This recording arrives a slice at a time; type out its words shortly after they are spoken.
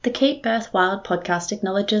The Keep Birth Wild podcast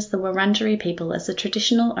acknowledges the Wurundjeri people as the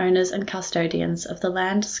traditional owners and custodians of the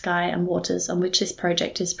land, sky and waters on which this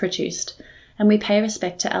project is produced, and we pay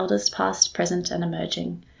respect to elders past, present and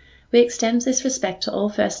emerging. We extend this respect to all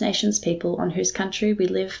First Nations people on whose country we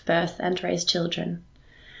live, birth and raise children.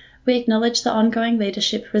 We acknowledge the ongoing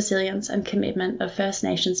leadership, resilience and commitment of First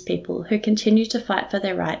Nations people who continue to fight for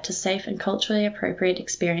their right to safe and culturally appropriate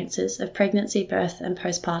experiences of pregnancy, birth and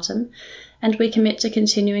postpartum, and we commit to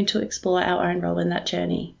continuing to explore our own role in that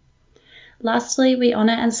journey. Lastly, we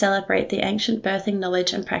honour and celebrate the ancient birthing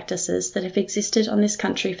knowledge and practices that have existed on this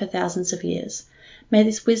country for thousands of years. May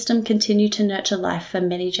this wisdom continue to nurture life for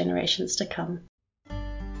many generations to come.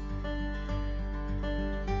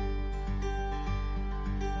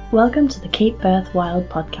 Welcome to the Keep Birth Wild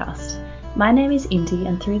podcast. My name is Indy,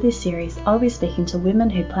 and through this series I'll be speaking to women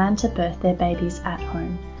who plan to birth their babies at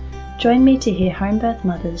home. Join me to hear home birth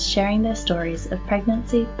mothers sharing their stories of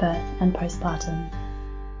pregnancy, birth and postpartum.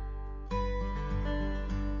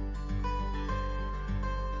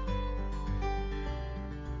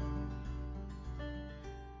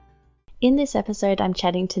 In this episode I'm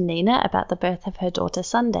chatting to Nina about the birth of her daughter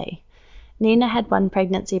Sunday. Nina had one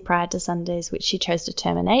pregnancy prior to Sunday's which she chose to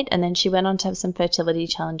terminate, and then she went on to have some fertility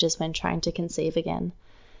challenges when trying to conceive again.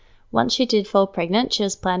 Once she did fall pregnant, she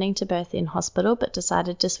was planning to birth in hospital but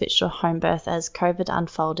decided to switch to a home birth as COVID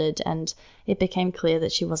unfolded and it became clear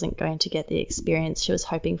that she wasn't going to get the experience she was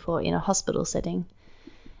hoping for in a hospital setting.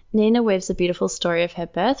 Nina weaves a beautiful story of her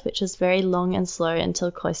birth, which was very long and slow until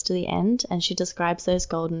close to the end, and she describes those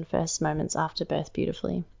golden first moments after birth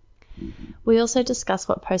beautifully. We also discuss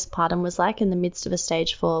what postpartum was like in the midst of a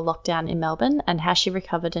stage 4 lockdown in Melbourne and how she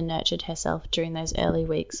recovered and nurtured herself during those early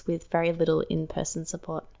weeks with very little in-person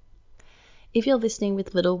support. If you're listening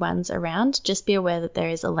with little ones around, just be aware that there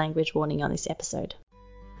is a language warning on this episode.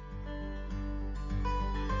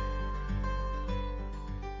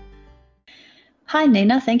 Hi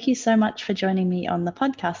Nina, thank you so much for joining me on the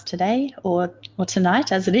podcast today, or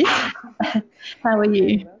tonight as it is. How are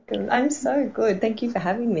you? I'm so good. Thank you for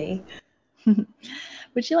having me.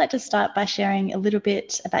 Would you like to start by sharing a little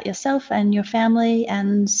bit about yourself and your family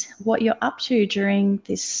and what you're up to during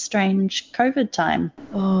this strange COVID time?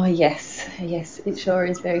 Oh, yes, it sure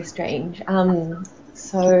is very strange.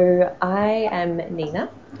 So I am Nina.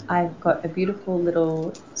 I've got a beautiful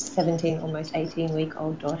little 17, almost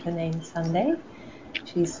 18-week-old daughter named Sunday.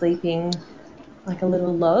 She's sleeping like a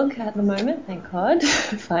little log at the moment, thank God,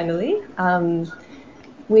 finally.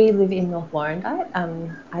 We live in North Warrandyte.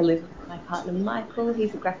 I live with my partner Michael.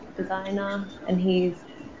 He's a graphic designer and he's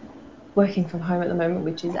working from home at the moment,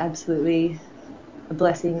 which is absolutely a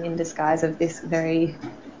blessing in disguise of this very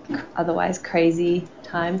otherwise crazy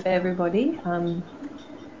time for everybody.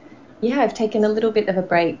 I've taken a little bit of a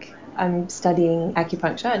break. I'm studying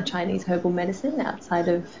acupuncture and Chinese herbal medicine outside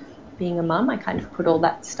of being a mum. I kind of put all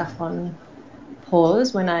that stuff on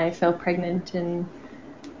pause when I fell pregnant, and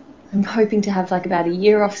I'm hoping to have like about a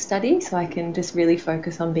year off study so I can just really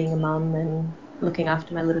focus on being a mum and looking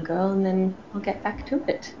after my little girl, and then I'll get back to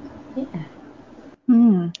it.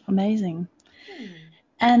 Amazing.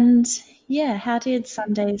 And how did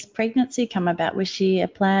Sunday's pregnancy come about? Was she a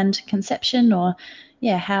planned conception, or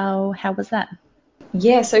how was that?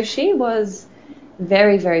 Yeah, so she was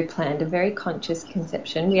very, very planned, a very conscious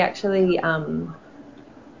conception. We actually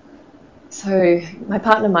so my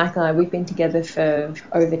partner Michael and I, we've been together for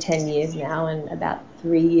over 10 years now, and about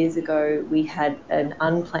 3 years ago we had an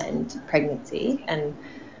unplanned pregnancy, and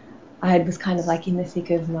I was kind of like in the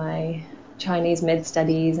thick of my Chinese med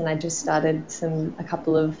studies, and I just started a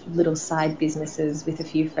couple of little side businesses with a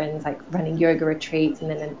few friends, like running yoga retreats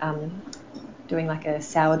and then doing like a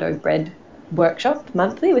sourdough bread workshop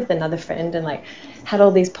monthly with another friend, and like had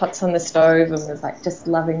all these pots on the stove and was like just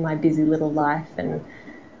loving my busy little life. And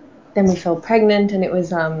then we fell pregnant, and it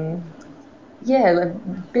was a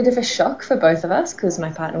bit of a shock for both of us because my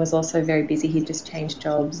partner was also very busy. He just changed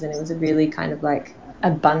jobs, and it was a really kind of like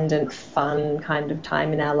abundant, fun kind of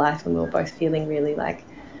time in our life, and we were both feeling really like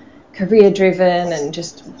career driven and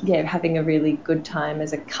just having a really good time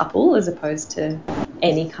as a couple, as opposed to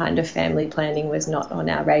any kind of family planning was not on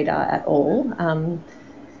our radar at all.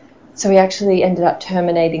 So we actually ended up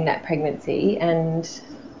terminating that pregnancy, and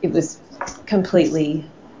it was completely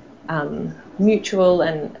mutual,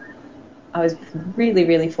 and I was really,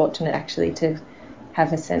 really fortunate actually to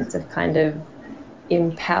have a sense of kind of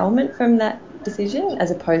empowerment from that decision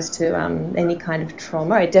as opposed to any kind of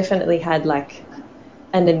trauma. I definitely had like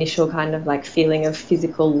an initial kind of like feeling of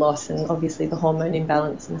physical loss, and obviously the hormone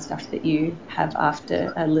imbalance and stuff that you have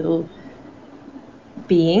after a little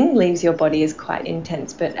being leaves your body is quite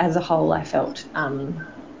intense, but as a whole I felt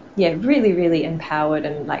really, really empowered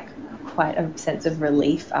and like quite a sense of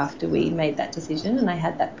relief after we made that decision and I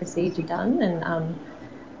had that procedure done. And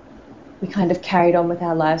we kind of carried on with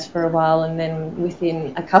our lives for a while, and then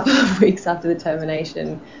within a couple of weeks after the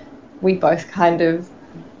termination, we both kind of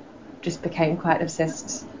just became quite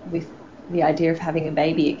obsessed with the idea of having a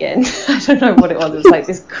baby again. I don't know what it was. It was like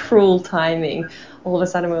this cruel timing. All of a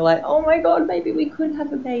sudden we were like, oh my God, maybe we could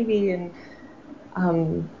have a baby. And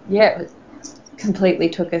it completely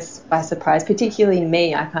took us by surprise, particularly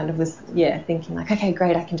me. I kind of was, thinking like, okay,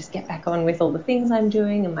 great, I can just get back on with all the things I'm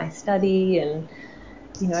doing and my study and,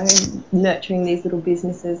 you know, nurturing these little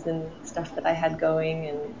businesses and stuff that I had going.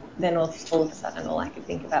 And then all of a sudden, all I could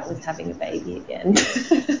think about was having a baby again,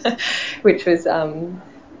 which was,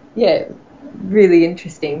 really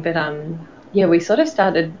interesting. But, we sort of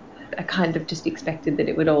started, I kind of just expected that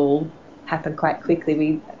it would all happen quite quickly.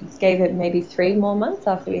 We gave it maybe 3 more months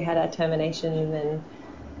after we had our termination, and then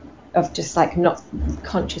of just like not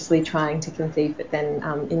consciously trying to conceive, but then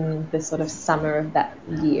in the sort of summer of that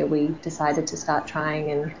year we decided to start trying,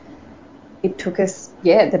 and it took us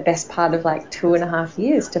the best part of like 2.5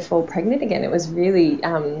 years to fall pregnant again. It was really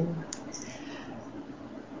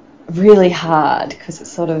really hard because it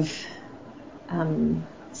sort of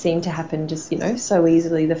seemed to happen just, you know, so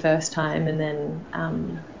easily the first time, and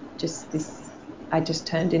then I just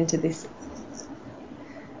turned into this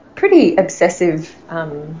pretty obsessive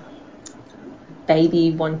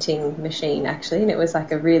baby wanting machine actually, and it was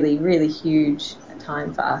like a really, really huge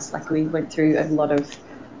time for us. Like we went through a lot of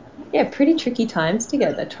pretty tricky times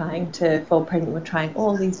together trying to fall pregnant. We're trying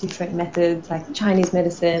all these different methods like Chinese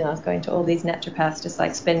medicine. I was going to all these naturopaths, just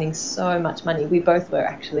like spending so much money. We both were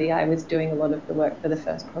actually. I was doing a lot of the work for the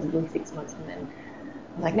first probably 6 months, and then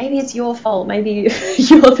I'm like, maybe it's your fault, maybe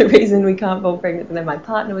you're the reason we can't fall pregnant. And then my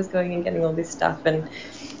partner was going and getting all this stuff, and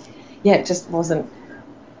it just wasn't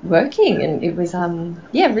working. And it was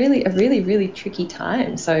really a really, really tricky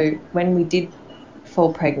time. So when we did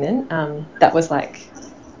fall pregnant, that was like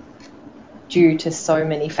due to so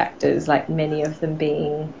many factors, like many of them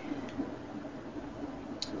being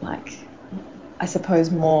like, I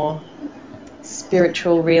suppose, more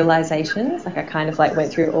spiritual realizations. Like I kind of like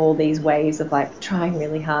went through all these ways of like trying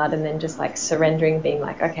really hard and then just like surrendering, being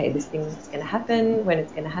like, okay, this thing is going to happen when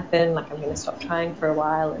it's going to happen. Like I'm going to stop trying for a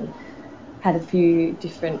while, and had a few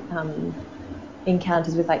different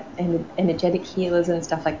encounters with like energetic healers and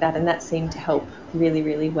stuff like that. And that seemed to help really,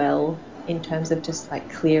 really well in terms of just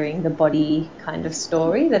like clearing the body kind of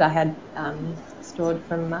story that I had stored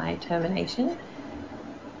from my termination.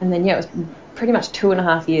 And then, it was pretty much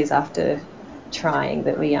 2.5 years after trying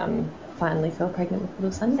that we finally fell pregnant with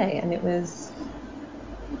little Sunday. And it was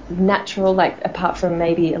natural, like apart from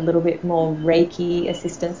maybe a little bit more Reiki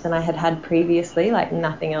assistance than I had had previously, like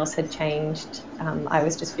nothing else had changed. I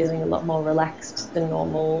was just feeling a lot more relaxed than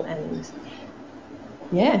normal, and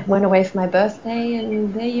went away for my birthday,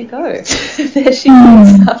 and there you go. There she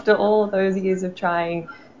was, after all those years of trying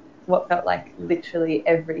what felt like literally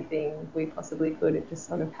everything we possibly could. It just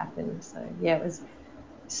sort of happened. So it was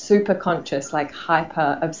super conscious, like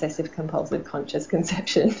hyper obsessive compulsive conscious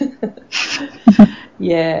conception. So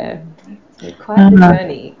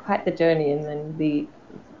quite the journey, and then the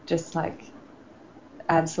just like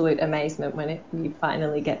absolute amazement when you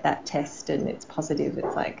finally get that test and it's positive.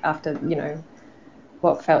 It's like after, you know,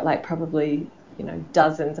 what felt like probably, you know,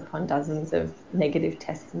 dozens upon dozens of negative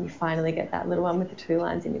tests, and you finally get that little one with the 2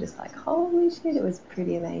 lines, and you're just like, holy shit, it was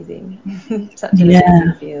pretty amazing. Such an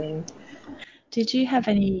amazing feeling. Did you have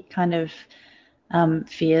any kind of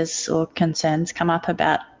fears or concerns come up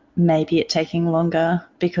about maybe it taking longer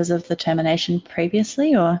because of the termination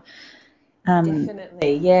previously, or?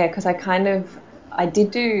 Definitely, because I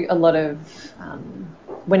did do a lot of,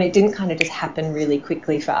 when it didn't kind of just happen really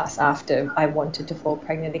quickly for us after I wanted to fall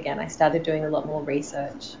pregnant again, I started doing a lot more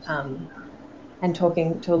research and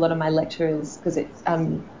talking to a lot of my lecturers, because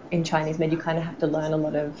in Chinese med you kind of have to learn a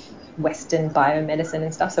lot of Western biomedicine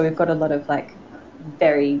and stuff. So we've got a lot of like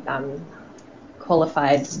very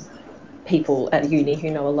qualified people at uni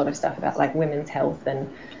who know a lot of stuff about like women's health and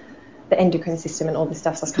the endocrine system and all this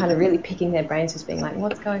stuff. So I was kind of really picking their brains, just being like,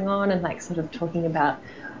 what's going on? And like sort of talking about,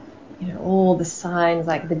 you know, all the signs,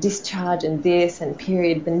 like the discharge and this and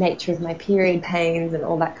period, the nature of my period pains and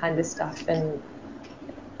all that kind of stuff. And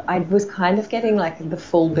I was kind of getting like the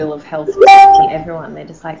full bill of health from everyone. They're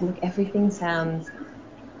just like, look, everything sounds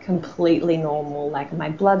completely normal. Like my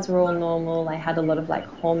bloods were all normal. I had a lot of like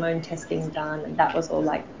hormone testing done, and that was all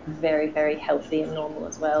like very, very healthy and normal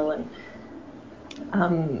as well. And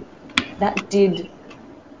that did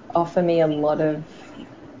offer me a lot of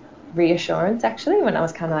reassurance, actually, when I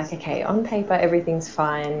was kind of like, okay, on paper everything's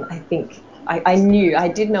fine. I think I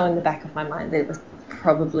did know in the back of my mind that it was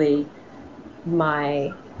probably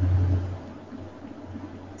my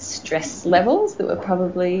stress levels that were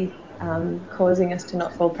probably causing us to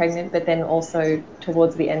not fall pregnant. But then also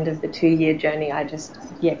towards the end of the 2-year journey, I just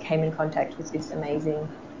came in contact with this amazing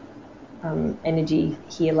energy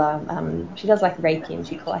healer. She does like Reiki,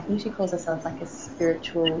 and I think she calls herself like a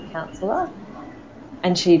spiritual counselor.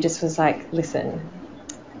 And she just was like, listen,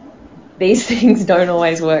 these things don't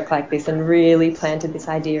always work like this, and really planted this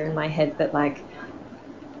idea in my head that like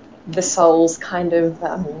the souls kind of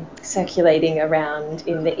circulating around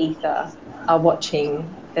in the ether are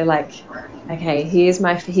watching. They're like, okay, here's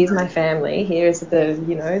my family. Here's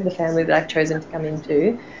the family that I've chosen to come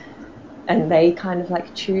into. And they kind of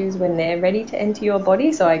like choose when they're ready to enter your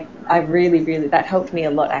body. So I really, really, that helped me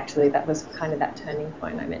a lot, actually. That was kind of that turning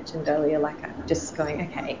point I mentioned earlier, like just going,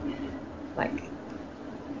 okay, like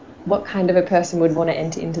what kind of a person would want to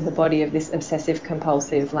enter into the body of this obsessive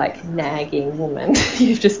compulsive, like nagging woman?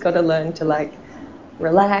 You've just got to learn to like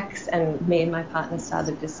relax. And me and my partner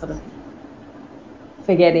started just sort of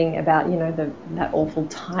forgetting about, that awful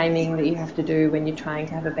timing that you have to do when you're trying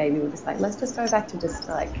to have a baby. We're just like, let's just go back to just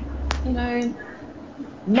like,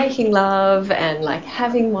 making love and like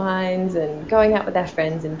having wines and going out with our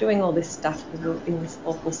friends and doing all this stuff, because we're in this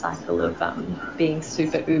awful cycle of being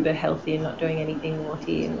super uber healthy and not doing anything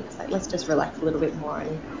naughty. And it's like, let's just relax a little bit more.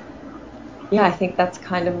 And I think that's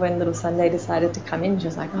kind of when little Sunday decided to come in. She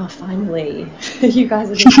was like, oh, finally, you guys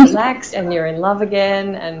are just relaxed and you're in love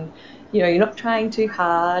again, and you're not trying too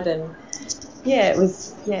hard. And it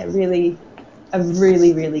was really a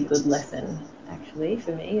really, really good lesson, actually,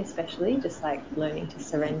 for me, especially just like learning to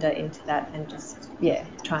surrender into that and just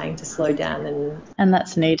trying to slow down. And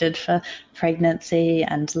that's needed for pregnancy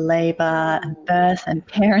and labor and birth and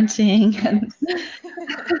parenting.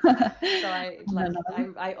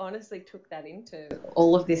 So I honestly took that into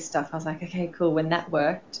all of this stuff. I was like, okay, cool. When that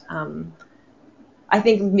worked, I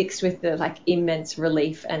think mixed with the like immense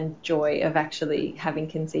relief and joy of actually having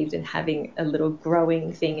conceived and having a little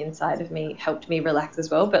growing thing inside of me helped me relax as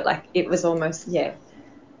well. But like it was almost,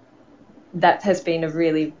 that has been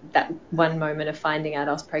that one moment of finding out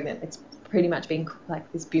I was pregnant. It's pretty much been like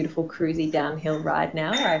this beautiful cruisy downhill ride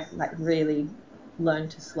now, where I've like really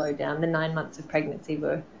learned to slow down. The 9 months of pregnancy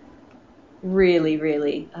were really,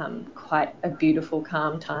 really quite a beautiful,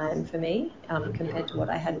 calm time for me compared to what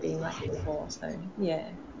I had been like before. So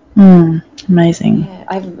amazing.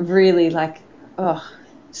 I've really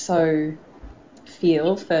so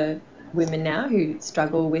feel for women now who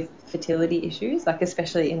struggle with fertility issues, like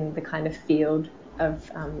especially in the kind of field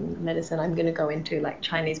of medicine I'm going to go into, like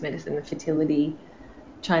Chinese medicine. The fertility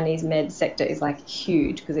Chinese med sector is like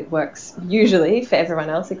huge, because it works usually for everyone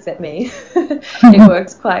else except me. It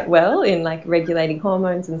works quite well in like regulating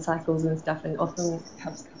hormones and cycles and stuff, and often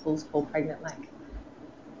helps couples fall pregnant like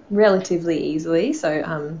relatively easily.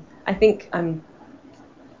 So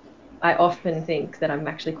I often think that I'm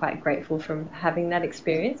actually quite grateful from having that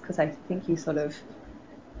experience, because I think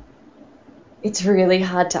it's really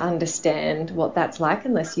hard to understand what that's like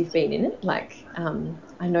unless you've been in it. Like,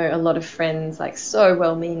 I know a lot of friends, like so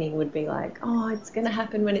well-meaning, would be like, oh, it's going to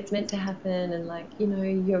happen when it's meant to happen. And like,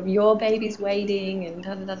 your baby's waiting and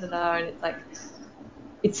da-da-da-da-da. And it's like,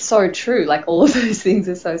 it's so true. Like all of those things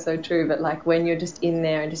are so, so true. But like when you're just in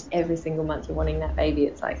there and just every single month you're wanting that baby,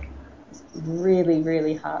 it's like really,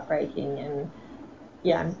 really heartbreaking. And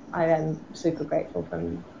I am super grateful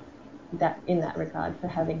from that in that regard for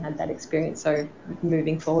having had that experience. So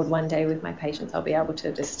moving forward one day with my patients, I'll be able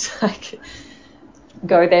to just like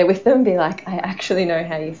go there with them, be like, I actually know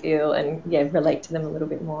how you feel, and relate to them a little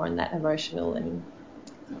bit more on that emotional and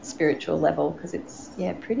spiritual level, because it's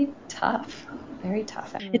pretty tough, very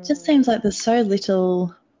tough. It just seems like there's so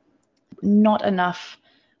little, not enough.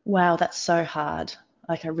 Wow, that's so hard.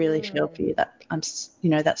 Like I really feel for you that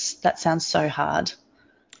that sounds so hard.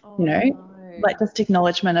 Like just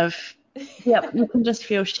acknowledgement of, you can just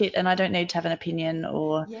feel shit, and I don't need to have an opinion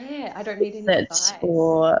or I don't need any advice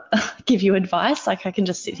or give you advice. Like I can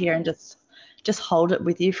just sit here and just hold it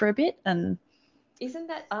with you for a bit. And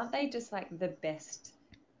aren't they just like the best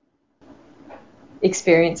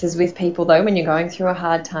experiences with people though, when you're going through a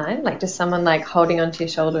hard time? Like just someone like holding onto your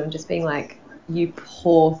shoulder and just being like, you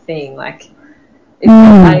poor thing. Like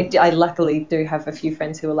I luckily do have a few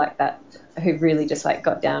friends who are like that, who really just like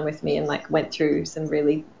got down with me and like went through some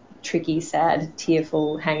really tricky, sad,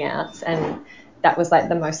 tearful hangouts, and that was like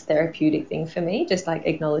the most therapeutic thing for me, just like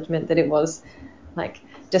acknowledgement that it was Like,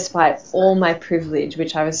 despite all my privilege,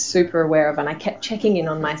 which I was super aware of, and I kept checking in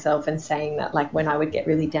on myself and saying that, like, when I would get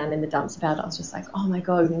really down in the dumps about it, I was just like, oh my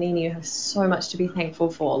God, Nina, you have so much to be thankful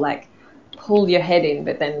for. Like, pull your head in.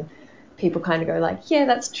 But then people kind of go like, yeah,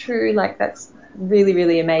 that's true. Like, that's really,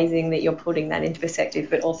 really amazing that you're putting that into perspective.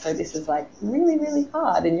 But also this is like really, really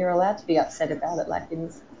hard, and you're allowed to be upset about it. Like, in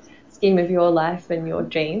the scheme of your life and your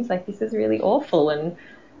dreams, like, this is really awful, and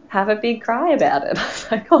have a big cry about it. I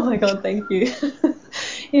was like, oh my God, thank you.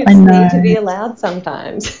 You I just know. need to be allowed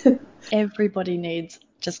sometimes. Everybody needs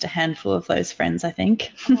just a handful of those friends, I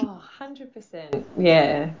think. Oh, 100%.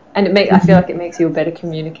 Yeah. And I feel like it makes you a better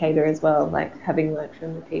communicator as well, like having learnt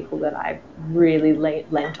from the people that I've really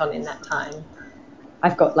lent on in that time.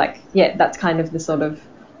 I've got like, yeah, that's kind of the sort of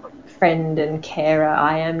friend and carer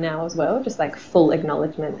I am now as well, just like full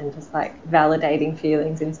acknowledgement and just like validating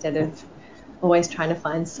feelings instead of always trying to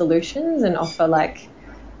find solutions and offer like,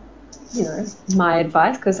 you know, my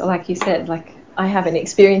advice. Because like you said, like, I haven't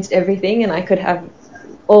experienced everything, and I could have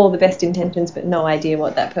all the best intentions but no idea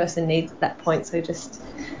what that person needs at that point. So just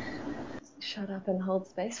shut up and hold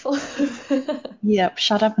space for them. Yep,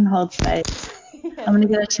 shut up and hold space. Yes, I'm going to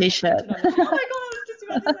we get a need to get that t-shirt. printed on the oh my God, I was just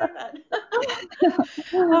about to say that.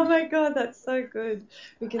 Oh my God, that's so good.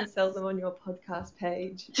 We can sell them on your podcast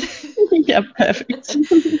page. Yeah, perfect.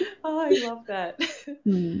 Oh, I love that.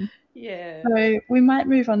 Hmm. Yeah. So we might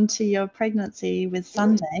move on to your pregnancy with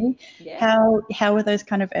Sunday. Yeah. How were those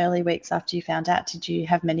kind of early weeks after you found out? Did you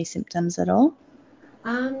have many symptoms at all?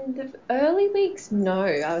 The early weeks, no.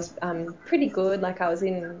 I was pretty good. Like, I was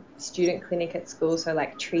in student clinic at school, so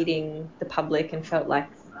like treating the public, and felt like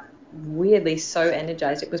weirdly so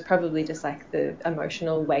energized. It was probably just like the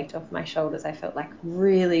emotional weight off my shoulders. I felt like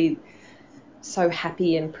really so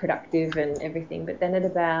happy and productive and everything. But then at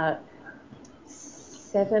about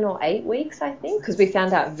 7 or 8 weeks, I think, because we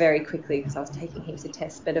found out very quickly because I was taking heaps of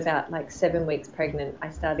tests, but about like 7 weeks pregnant, I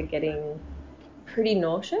started getting pretty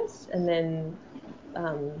nauseous, and then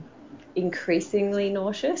increasingly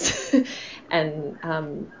nauseous and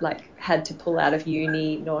like had to pull out of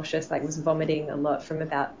uni nauseous, like was vomiting a lot from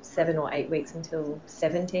about 7 or 8 weeks until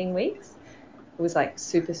 17 weeks. It was like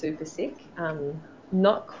super, super sick.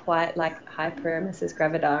 Not quite like hyperemesis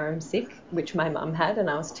gravidarum sick, which my mum had, and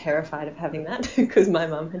I was terrified of having that because my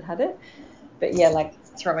mum had it. But yeah, like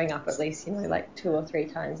throwing up at least, you know, like 2 or 3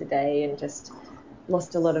 times a day, and just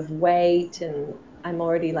lost a lot of weight. And I'm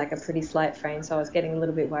already like a pretty slight frame, so I was getting a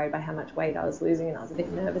little bit worried by how much weight I was losing, and I was a bit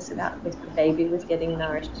nervous about if the baby was getting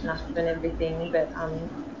nourished enough and everything. But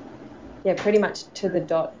yeah, pretty much to the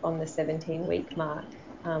dot on the 17-week mark,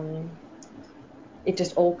 it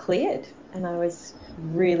just all cleared, and I was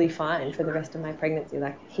really fine for the rest of my pregnancy,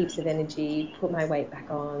 like heaps of energy, put my weight back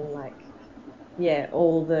on, like, yeah,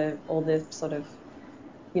 all the sort of,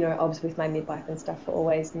 you know, obs with my midwife and stuff were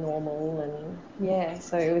always normal. And yeah,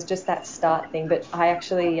 so it was just that start thing. But I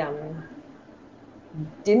actually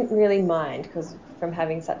didn't really mind, because from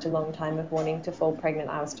having such a long time of wanting to fall pregnant,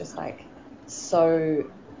 I was just like so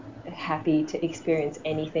happy to experience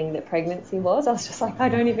anything that pregnancy was. I was just like, I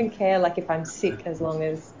don't even care, like, if I'm sick, as long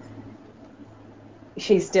as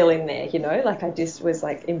she's still in there, you know. Like, I just was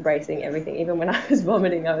like embracing everything. Even when I was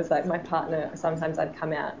vomiting, I was like, my partner, sometimes I'd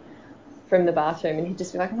come out from the bathroom and he'd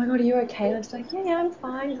just be like, oh my God, are you okay? And I'd just like, yeah, I'm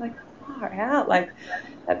fine. He's like, far out, like,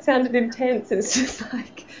 that sounded intense. And it's just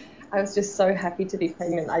like, I was just so happy to be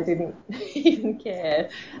pregnant, I didn't even care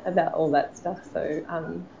about all that stuff. So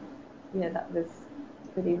yeah, that was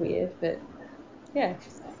pretty weird, but yeah,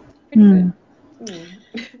 pretty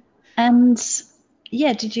good. And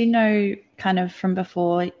yeah, did you know kind of from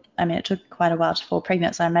before? I mean, it took quite a while to fall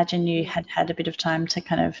pregnant, so I imagine you had had a bit of time to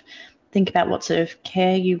kind of think about what sort of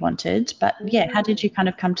care you wanted. But yeah, how did you kind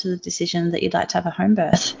of come to the decision that you'd like to have a home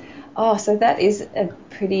birth? Oh, so that is a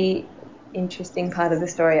pretty interesting part of the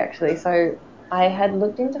story, actually. So I had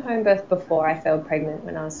looked into home birth before I fell pregnant,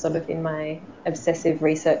 when I was sort of in my obsessive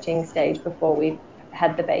researching stage before we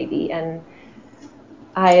had the baby. And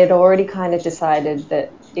I had already kind of decided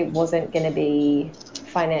that it wasn't going to be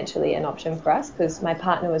financially an option for us, because my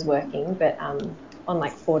partner was working, but on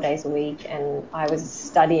like 4 days a week, and I was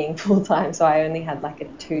studying full time. So I only had like a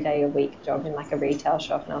 2 day a week job in like a retail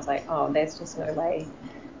shop. And I was like, oh, there's just no way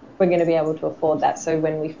we're going to be able to afford that. So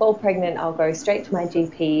when we fall pregnant, I'll go straight to my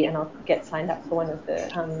GP and I'll get signed up for one of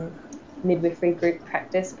the midwifery group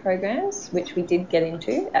practice programs, which we did get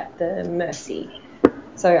into at the Mercy.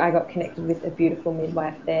 So I got connected with a beautiful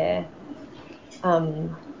midwife there,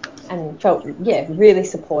 and felt, yeah, really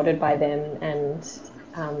supported by them. And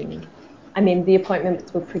I mean, the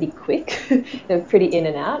appointments were pretty quick. They were pretty in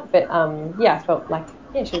and out. But yeah, I felt like,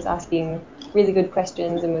 yeah, she was asking really good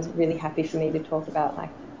questions and was really happy for me to talk about, like,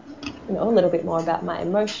 you know, a little bit more about my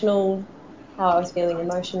how I was feeling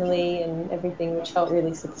emotionally and everything, which felt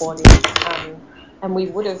really supportive. And we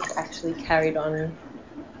would have actually carried on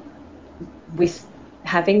with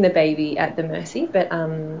having the baby at the Mercy, but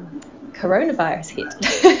coronavirus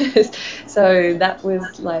hit. So that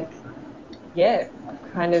was like, yeah,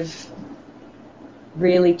 kind of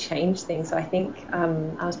really changed things. So I think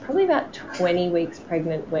I was probably about 20 weeks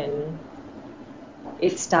pregnant when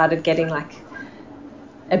it started getting like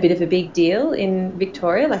a bit of a big deal in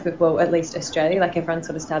Victoria, like, well, at least Australia, like everyone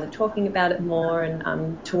sort of started talking about it more.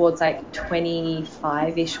 And towards like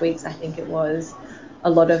 25-ish weeks, I think it was, a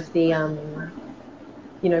lot of the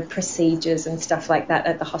you know, procedures and stuff like that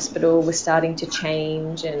at the hospital were starting to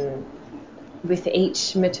change. And with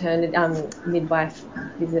each maternity midwife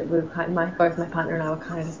visit, we were both my partner and I were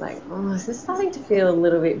kind of just like, oh, is this starting to feel a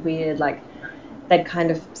little bit weird? Like, they'd kind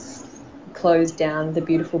of closed down the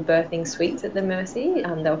beautiful birthing suites at the Mercy.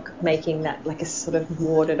 They were making that like a sort of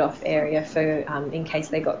warded off area for in case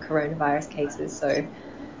they got coronavirus cases. So,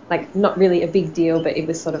 like, not really a big deal, but it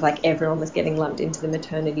was sort of like everyone was getting lumped into the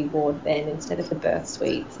maternity ward then instead of the birth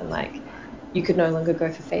suites. And like, you could no longer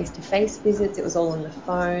go for face-to-face visits. It was all on the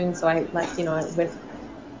phone. So I, like, you know, I went,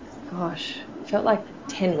 gosh, it felt like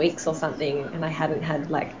 10 weeks or something, and I hadn't had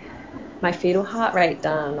like my fetal heart rate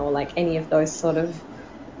done or like any of those sort of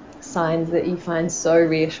signs that you find so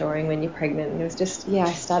reassuring when you're pregnant. And it was just, yeah,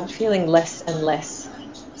 I started feeling less and less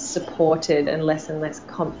supported and less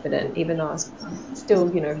confident, even though I was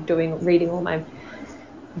still, you know, reading all my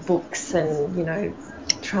books and, you know,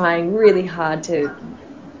 trying really hard to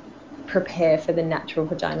prepare for the natural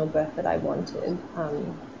vaginal birth that I wanted.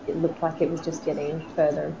 It looked like it was just getting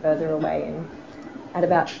further and further away. And at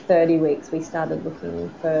about 30 weeks, we started looking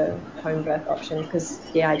for home birth options because,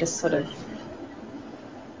 yeah, I just sort of,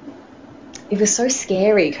 it was so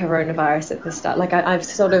scary, coronavirus, at the start. Like, I've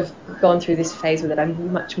sort of gone through this phase with it.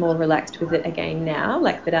 I'm much more relaxed with it again now,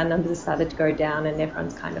 like, that our numbers have started to go down and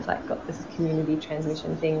everyone's kind of like got this community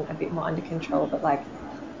transmission thing a bit more under control. But like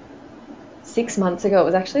 6 months ago, it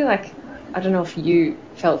was actually like, I don't know if you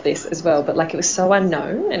felt this as well, but like, it was so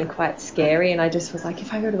unknown and quite scary. And I just was like,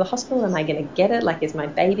 if I go to the hospital, am I going to get it? Like, is my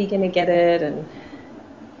baby going to get it? And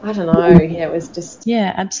I don't know. Yeah, it was just...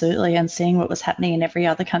 Yeah, absolutely. And seeing what was happening in every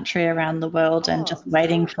other country around the world and just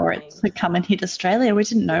waiting for it to come and hit Australia. We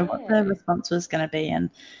didn't know what the response was going to be. And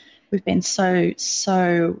we've been so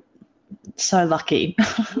lucky.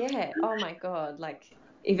 Yeah. Oh my God. Like,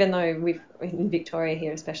 even though in Victoria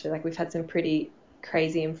here especially, like, we've had some pretty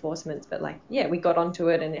crazy enforcements, but like, yeah, we got onto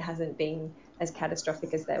it and it hasn't been as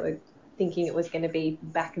catastrophic as they were thinking it was going to be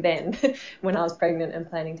back then when I was pregnant and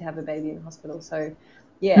planning to have a baby in hospital. So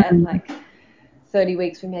yeah, at like 30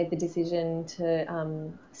 weeks, we made the decision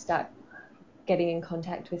to start getting in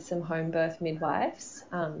contact with some home birth midwives.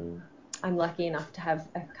 I'm lucky enough to have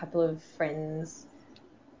a couple of friends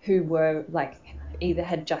who were like, either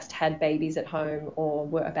had just had babies at home or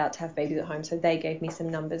were about to have babies at home. So they gave me some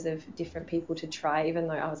numbers of different people to try, even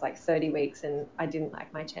though I was like 30 weeks and I didn't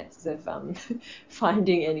like my chances of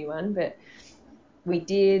finding anyone. But we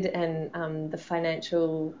did, and the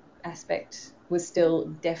financial aspect was still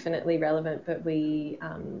definitely relevant. But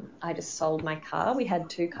I just sold my car. We had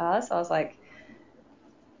 2 cars. So I was like,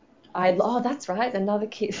 oh, that's right, another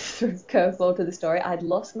curveball to the story. I'd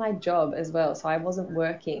lost my job as well, so I wasn't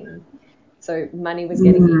working. So money was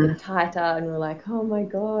getting even tighter, and we were like, oh my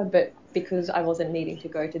God. But because I wasn't needing to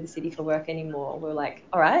go to the city for work anymore, we were like,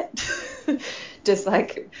 all right, just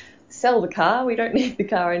like sell the car. We don't need the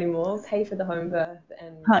car anymore. Pay for the home birth.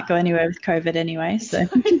 And Can't go anywhere with COVID anyway. So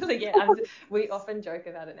totally, yeah. We often joke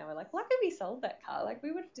about it now. We're like, lucky we sold that car. Like,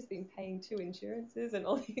 we would have just been paying 2 insurances and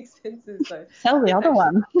all the expenses. So sell the other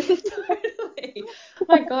one. Totally.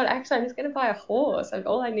 My God, actually, I'm just going to buy a horse. And I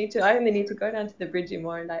only need to go down to the bridge in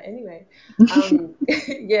Warrandyte anyway.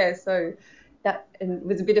 Yeah, so that, and it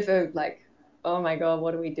was a bit of a like, oh my God,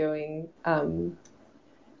 what are we doing?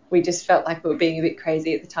 We just felt like we were being a bit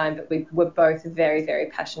crazy at the time, but we were both very, very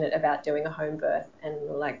passionate about doing a home birth. And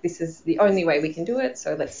we're like, this is the only way we can do it.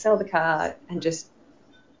 So let's sell the car and just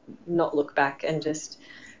not look back and just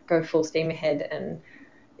go full steam ahead. And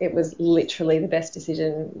it was literally the best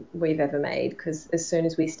decision we've ever made, because as soon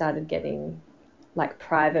as we started getting like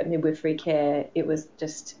private midwifery care, it was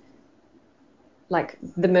just like,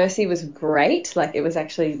 the Mercy was great. Like, it was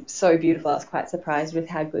actually so beautiful. I was quite surprised with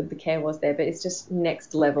how good the care was there, but it's just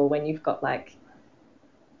next level when you've got like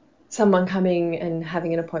someone coming and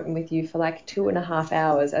having an appointment with you for like 2.5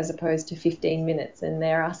 hours as opposed to 15 minutes, and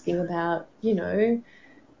they're asking about, you know,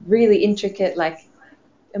 really intricate, like,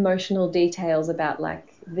 emotional details about like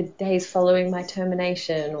the days following my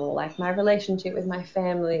termination, or like my relationship with my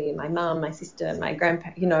family, my mum, my sister, my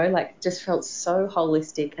grandpa, like just felt so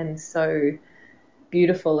holistic and so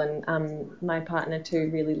beautiful. And my partner too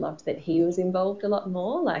really loved that he was involved a lot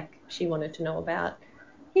more. Like she wanted to know about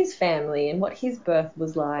his family and what his birth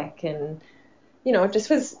was like, and it just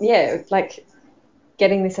was, yeah, like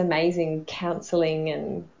getting this amazing counseling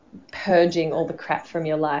and purging all the crap from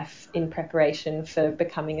your life in preparation for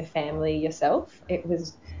becoming a family yourself. It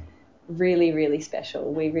was really, really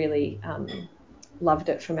special. We really loved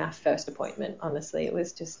it from our first appointment. Honestly, it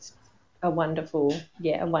was just a wonderful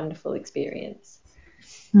experience.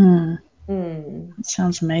 That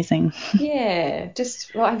sounds amazing. Yeah,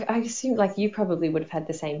 just, well, I assume like you probably would have had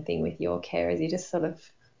the same thing with your carers. You just sort of,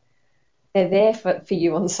 they're there for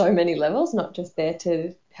you on so many levels, not just there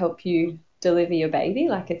to help you deliver your baby.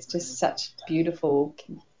 Like it's just such beautiful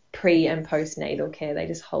pre and postnatal care. They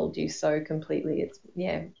just hold you so completely. It's,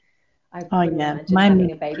 yeah, I Oh couldn't yeah, imagine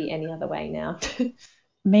having a baby any other way now.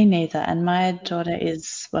 me neither. And my daughter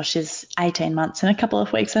is, well, she's 18 months in a couple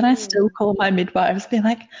of weeks, and I still call my midwives, be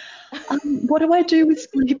like, what do I do with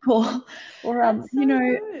sleep? Or That's so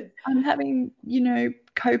good. I'm having,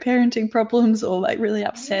 co-parenting problems, or like really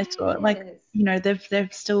upset, or like, Yes. they're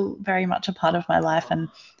still very much a part of my life, and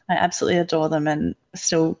I absolutely adore them, and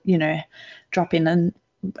still, drop in and,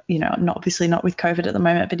 not obviously not with COVID at the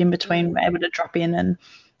moment, but in between, we're able to drop in and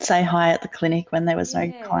say hi at the clinic when there was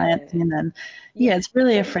no clients in, and Yeah, yeah, it's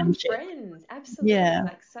really they a become friendship. friends. Absolutely. Yeah.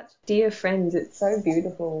 Like such dear friends. It's so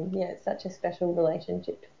beautiful. Yeah, it's such a special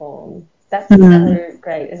relationship to form. That's Mm. so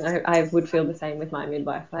great. And I would feel the same with my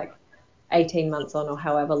midwife. Like 18 months on or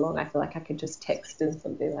however long, I feel like I could just text and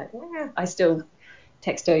sort of be like, yeah. I still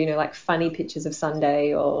text her, like funny pictures of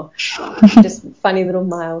Sunday, or just funny little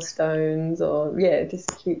milestones, or yeah,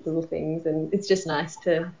 just cute little things. And it's just nice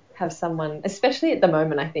to have someone, especially at the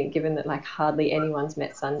moment, I think, given that like hardly anyone's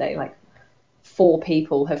met Sunday, like 4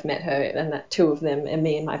 people have met her, and that 2 of them are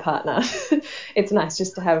me and my partner. It's nice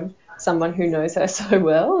just to have someone who knows her so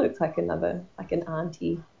well. It's like another, like an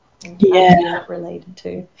auntie, Yeah. auntie you're not related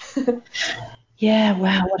to. Yeah.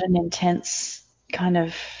 Wow. What an intense kind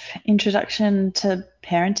of introduction to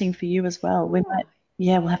parenting for you as well. We'll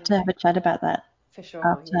have to have a chat about that For sure,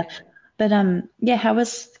 after. yeah. But yeah, how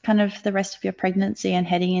was kind of the rest of your pregnancy and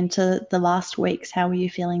heading into the last weeks? How were you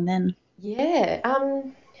feeling then? Yeah.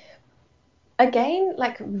 Again,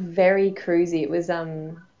 like very cruisy. It was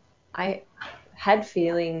I had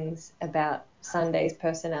feelings about Sunday's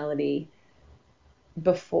personality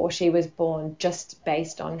before she was born, just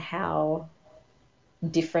based on how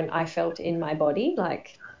different I felt in my body.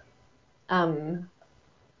 Like,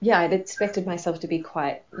 yeah, I'd expected myself to be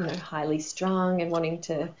quite, highly strung and wanting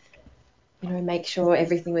to, make sure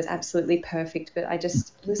everything was absolutely perfect. But I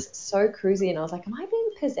just was so cruisy, and I was like, am I being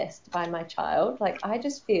possessed by my child? Like, I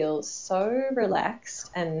just feel so relaxed,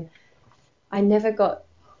 and I never got,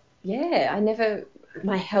 yeah,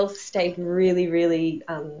 my health stayed really, really,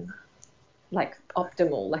 like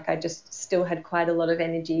optimal. Like I just still had quite a lot of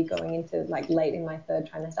energy going into like late in my third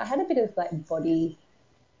trimester. I had a bit of like body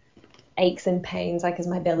aches and pains, like as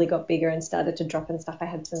my belly got bigger and started to drop and stuff. I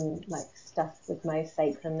had some like stuff with my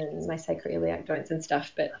sacrum and my sacroiliac joints and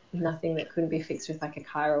stuff, but nothing that couldn't be fixed with like a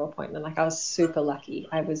chiro appointment. Like I was super lucky.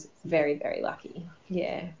 I was very, very lucky.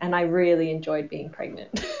 Yeah. And I really enjoyed being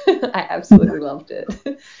pregnant. I absolutely loved it.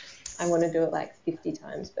 I want to do it like 50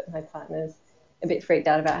 times, but my partner's a bit freaked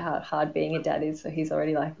out about how hard being a dad is. So he's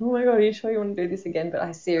already like, oh my God, are you sure you want to do this again? But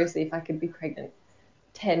I seriously, if I could be pregnant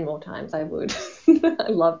 10 more times, I would. I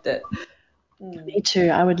loved it. Me too.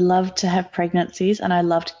 I would love to have pregnancies, and I'd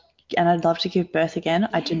love to give birth again.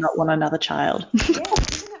 I do not Yes. want another child. Yeah,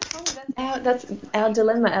 isn't that funny? That's our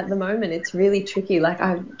dilemma at the moment. It's really tricky. Like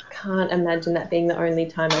I can't imagine that being the only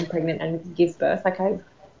time I'm pregnant and give birth. Like I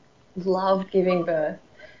love giving birth.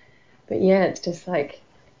 But yeah, it's just like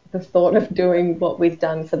the thought of doing what we've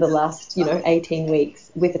done for the last, 18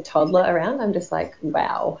 weeks with a toddler around. I'm just like,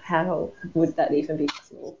 wow, how would that even be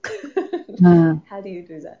possible? Mm. How do you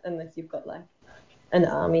do that unless you've got like an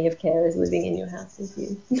army of carers living in your house with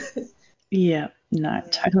you? Yeah, no, Yeah.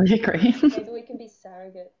 totally agree. Maybe we can be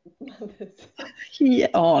surrogate mothers. Yeah.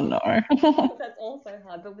 Oh no. That's also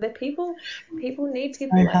hard. But the people need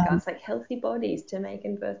people So like hard. us, like healthy bodies to make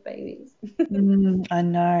and birth babies. I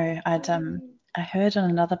know. I heard on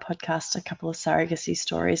another podcast a couple of surrogacy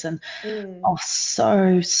stories, and Mm, oh,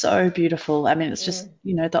 so beautiful. I mean, it's just,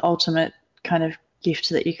 mm. the ultimate kind of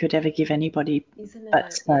gift that you could ever give anybody, Isn't but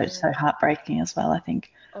it? so Yeah. heartbreaking as well, I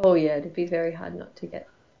think. Oh yeah, it'd be very hard not to get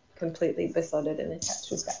completely besotted and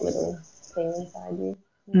attached with that little thing inside you.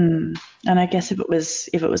 And I guess if it was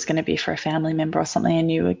going to be for a family member or something,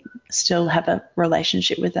 and you would still have a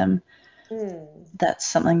relationship with them, that's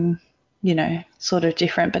something, sort of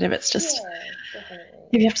different. But if it's just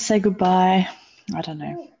if you have to say goodbye, I don't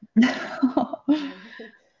know. I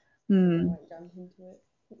won't jump into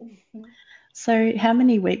it. So how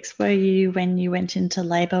many weeks were you when you went into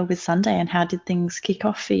labour with Sunday, and how did things kick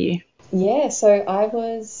off for you? Yeah, so I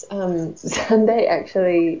was Sunday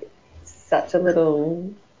actually such a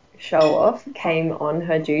little show off came on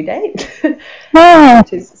her due date,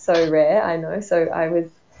 which is so rare, I know. So I was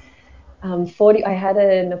 40. I had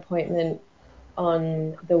an appointment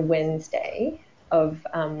on the Wednesday of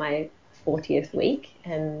my 40th week,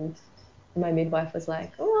 and my midwife was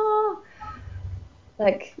like, "Oh,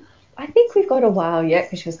 like I think we've got a while yet,"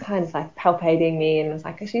 because she was kind of like palpating me and was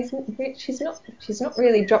like, she's not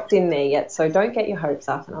really dropped in there yet, so don't get your hopes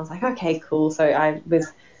up. And I was like, okay, cool. So I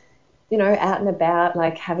was, out and about,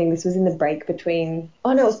 like this was in the break between,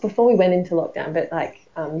 oh no, it was before we went into lockdown, but like,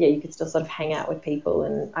 yeah, you could still sort of hang out with people.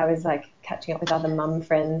 And I was like catching up with other mum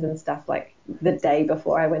friends and stuff like the day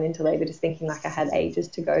before I went into labour, just thinking like I had ages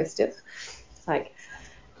to go still. Like,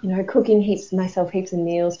 cooking myself heaps of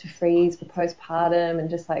meals to freeze for postpartum, and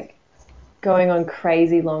just like going on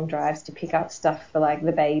crazy long drives to pick up stuff for like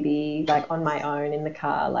the baby, like on my own in the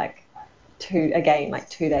car, like 2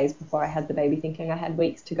 days before I had the baby, thinking I had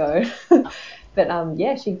weeks to go. But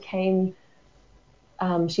yeah, she came.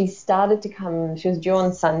 She started to come. She was due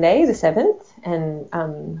on Sunday, the 7th,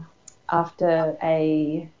 and after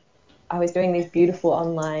I was doing these beautiful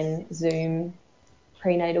online Zoom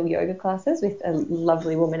prenatal yoga classes with a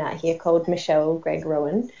lovely woman out here called Michelle Greg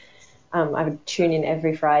Rowan. I would tune in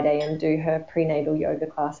every Friday and do her prenatal yoga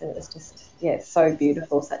class, and it was just, yeah, so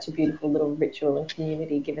beautiful, such a beautiful little ritual and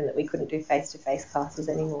community, given that we couldn't do face-to-face classes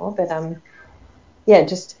anymore. But yeah,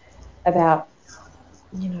 just about,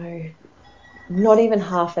 not even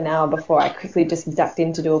half an hour before, I quickly just ducked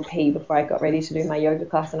in to do a pee before I got ready to do my yoga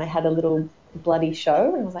class, and I had a little bloody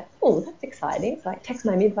show, and I was like, oh, that's exciting. So I text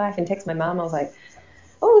my midwife and text my mum. I was like,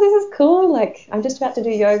 oh, this is cool. Like, I'm just about to do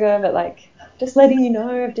yoga, but like, just letting you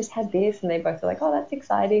know, I've just had this. And they both were like, oh, that's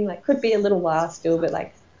exciting. Like, could be a little while still, but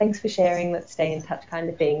like, thanks for sharing. Let's stay in touch, kind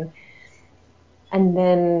of thing. And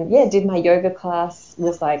then, yeah, did my yoga class,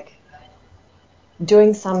 was like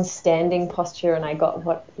doing some standing posture, and I got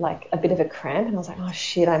like a bit of a cramp, and I was like, oh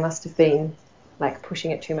shit, I must have been like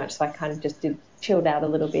pushing it too much. So I kind of just chilled out a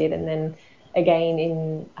little bit. And then again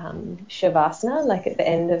in Shavasana, like at the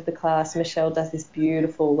end of the class, Michelle does this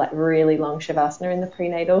beautiful, like really long Shavasana in the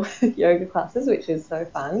prenatal yoga classes, which is so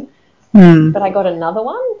fun. But I got another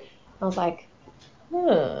one. I was like,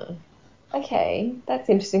 okay, that's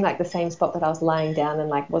interesting. Like the same spot that I was lying down, and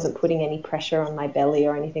like wasn't putting any pressure on my belly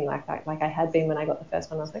or anything like that, like I had been when I got the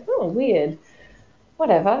first one. I was like, oh, weird.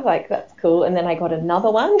 Whatever, like that's cool. And then I got another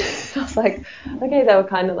one. I was like, okay, they were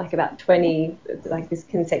kind of like about 20, like this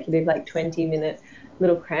consecutive like 20-minute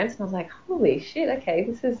little cramps. And I was like, holy shit, okay,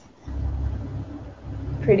 this is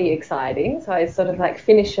pretty exciting. So I sort of like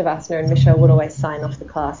finished Shavasana, and Michelle would always sign off the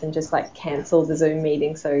class and just like cancel the Zoom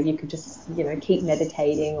meeting, so you could just, keep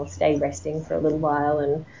meditating or stay resting for a little while.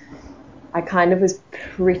 And I kind of was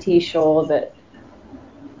pretty sure that,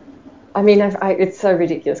 I mean, it's so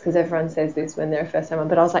ridiculous because everyone says this when they're a first timer,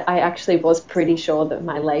 but I was like, I actually was pretty sure that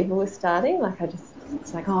my labour was starting. Like,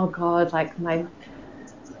 it's like, oh God, like my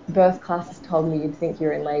birth classes told me you'd think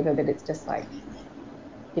you're in labour, but it's just like,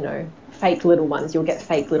 fake little ones. You'll get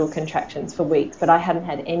fake little contractions for weeks, but I hadn't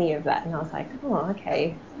had any of that. And I was like, oh,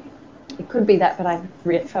 okay, it could be that, but I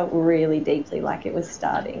felt really deeply like it was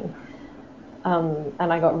starting. And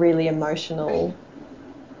I got really emotional.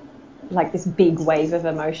 Like this big wave of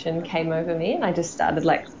emotion came over me, and I just started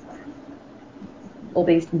like all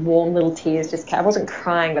these warm little tears I wasn't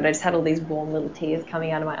crying, but I just had all these warm little tears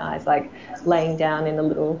coming out of my eyes, like laying down in a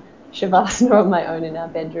little Shavasana on my own in our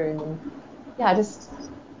bedroom. And yeah, I just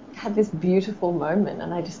had this beautiful moment,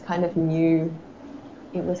 and I just kind of knew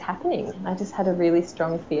it was happening. I just had a really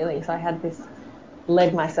strong feeling. So I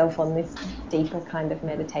led myself on this deeper kind of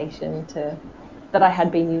meditation that I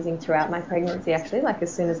had been using throughout my pregnancy, actually. Like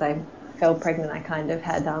as soon as I fell pregnant, I kind of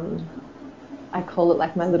had, I call it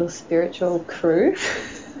like my little spiritual crew.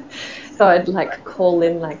 So I'd like call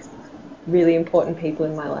in like really important people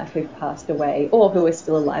in my life who've passed away or who are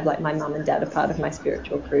still alive. Like my mum and dad are part of my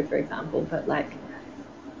spiritual crew, for example. But like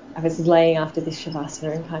I was laying after this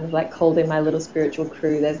Shavasana and kind of like called in my little spiritual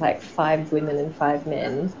crew. There's like 5 women and 5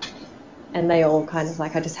 men. And they all kind of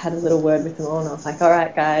like, I just had a little word with them all, and I was like, all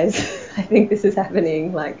right, guys, I think this is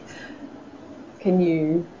happening. Like, can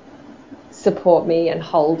you support me and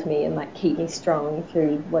hold me and like keep me strong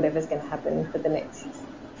through whatever's going to happen for the next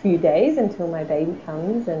few days until my baby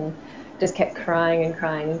comes, and just kept crying and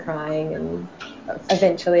crying and crying. And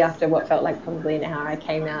eventually, after what felt like probably an hour, I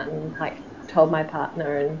came out and like told my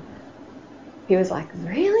partner, and he was like,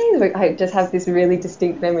 really? I just have this really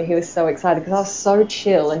distinct memory. He was so excited because I was so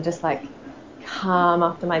chill and just like calm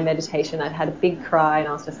after my meditation. I'd had a big cry and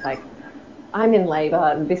I was just like, I'm in labor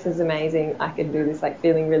and this is amazing. I can do this, like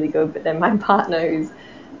feeling really good. But then my partner, who's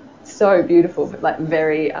so beautiful, but like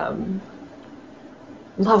very,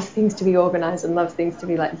 loves things to be organized and loves things to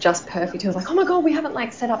be like just perfect. He was like, oh my God, we haven't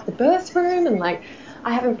like set up the birth room, and like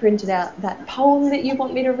I haven't printed out that poem that you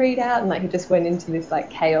want me to read out. And like he just went into this like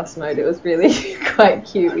chaos mode. It was really quite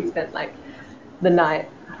cute. We spent like the night,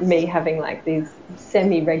 me having like these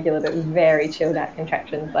semi-regular but very chilled out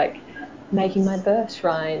contractions, like making my birth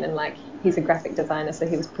shrine. And like he's a graphic designer, so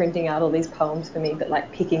he was printing out all these poems for me, but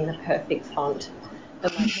like picking the perfect font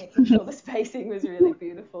and like making sure the spacing was really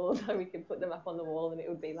beautiful so we could put them up on the wall and it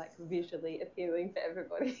would be like visually appealing for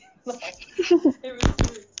everybody. Like, it was really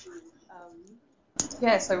cute.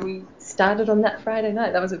 Yeah, so we started on that Friday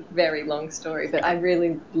night. That was a very long story, but I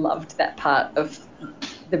really loved that part of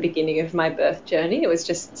the beginning of my birth journey. It was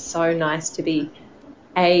just so nice to be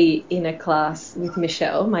in a class with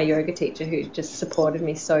Michelle, my yoga teacher, who just supported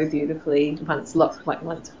me so beautifully once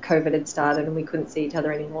COVID had started and we couldn't see each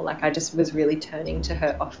other anymore. Like I just was really turning to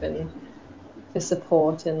her often for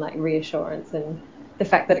support and like reassurance, and the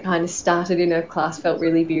fact that it kind of started in her class felt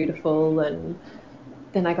really beautiful. And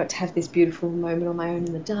then I got to have this beautiful moment on my own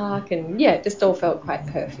in the dark, and yeah, it just all felt quite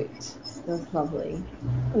perfect. It was lovely.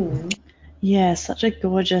 Yeah, such a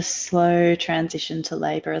gorgeous, slow transition to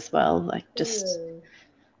labour as well. Like just,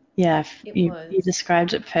 yeah, It you was.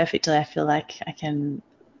 described it perfectly. I feel like I can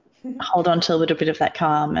hold on to a little bit of that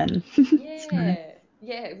calm and so,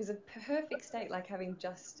 Yeah, it was a perfect state, like having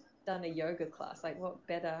just done a yoga class. Like what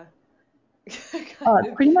better oh, kind it's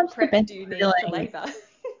of pretty much the prep best do you need for feeling. labor?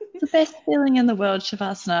 The best feeling in the world,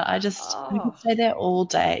 Shavasana. We Oh, could stay there all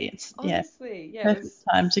day. It's, yeah, honestly, yeah, it perfect was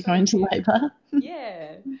time to go so into beautiful. labour.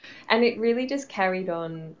 Yeah. And it really just carried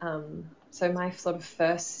on. So my sort of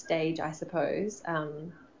first stage, I suppose,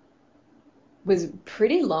 was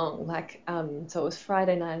pretty long. Like, so it was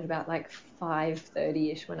Friday night at about like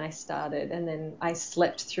 5:30ish when I started, and then I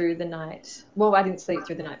slept through the night. Well, I didn't sleep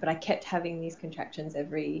through the night, but I kept having these contractions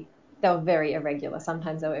they were very irregular.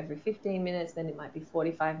 Sometimes they were every 15 minutes, then it might be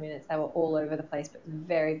 45 minutes. They were all over the place, but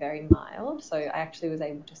very, very mild. So I actually was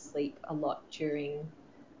able to sleep a lot during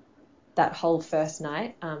that whole first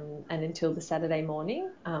night, and until the Saturday morning.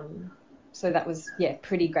 So that was, yeah,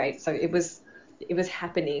 pretty great. So it was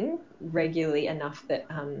happening regularly enough that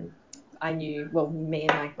I knew, well, me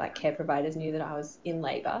and my like care providers knew that I was in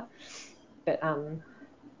labour, but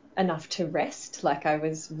enough to rest. Like I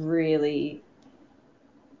was really,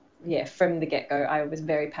 yeah, from the get-go, I was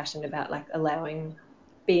very passionate about like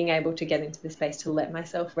being able to get into the space to let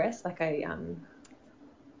myself rest. Like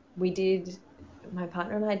we did, my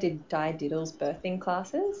partner and I did Di Diddle's birthing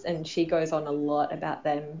classes, and she goes on a lot about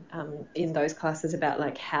them in those classes about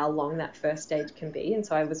like how long that first stage can be. And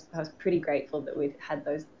so I was pretty grateful that we'd had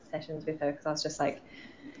those sessions with her, because I was just like,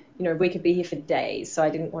 we could be here for days. So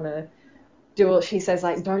I didn't want to do what she says,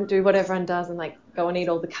 like don't do what everyone does and like go and eat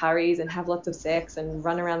all the curries and have lots of sex and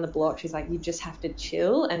run around the block. She's like, you just have to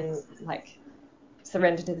chill and like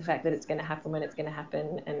surrender to the fact that it's going to happen when it's going to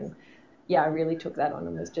happen. And yeah, I really took that on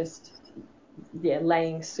and was just, yeah,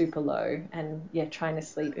 laying super low and yeah, trying to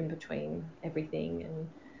sleep in between everything. And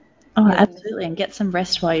Oh, yeah, then absolutely. And get some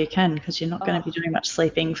rest while you can, because you're not going to oh, be doing much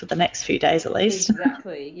sleeping for the next few days at least.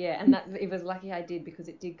 exactly, yeah. And that it was lucky I did, because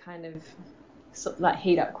it did kind of like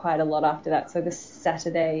heat up quite a lot after that. So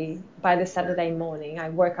by the Saturday morning, I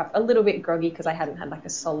woke up a little bit groggy because I hadn't had like a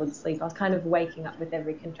solid sleep. I was kind of waking up with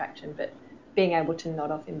every contraction, but being able to nod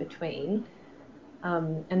off in between.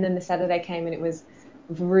 And then the Saturday came and it was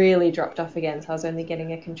really dropped off again. So I was only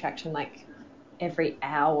getting a contraction like every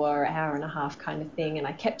hour and a half kind of thing. And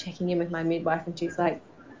I kept checking in with my midwife, and she's like,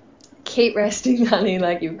 keep resting, honey.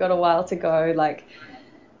 Like, you've got a while to go. Like,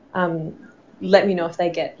 let me know if they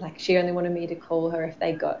get, like, she only wanted me to call her if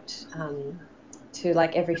they got to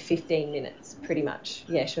like every 15 minutes, pretty much.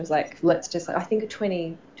 Yeah, she was like, let's just, I think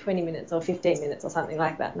 20 minutes or 15 minutes or something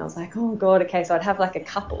like that. And I was like, oh God, okay. So I'd have like a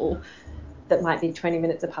couple that might be 20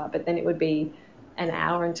 minutes apart, but then it would be an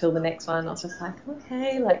hour until the next one. I was just like,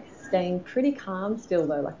 okay, like staying pretty calm still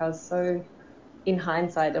though. Like I was so, in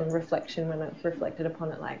hindsight and reflection, when I reflected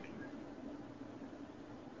upon it, like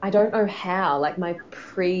I don't know how, like my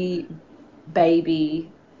pre-baby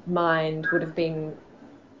mind would have been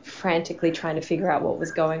frantically trying to figure out what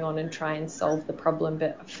was going on and try and solve the problem.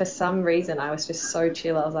 But for some reason, I was just so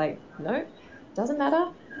chill. I was like, no, doesn't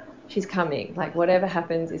matter, she's coming. Like whatever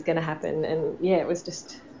happens is going to happen. And yeah, it was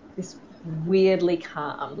just this weirdly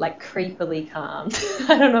calm, like creepily calm.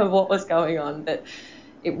 I don't know what was going on, but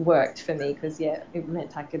it worked for me because yeah, it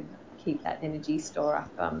meant I could keep that energy store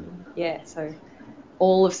up. Yeah, so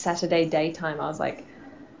all of Saturday daytime, I was like,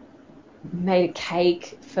 made a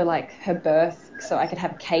cake for like her birth so I could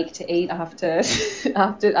have cake to eat after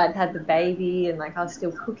after I'd had the baby, and like I was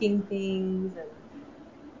still cooking things and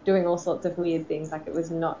doing all sorts of weird things. Like it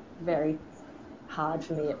was not very hard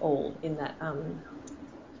for me at all in that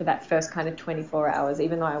for that first kind of 24 hours,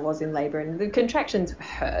 even though I was in labor, and the contractions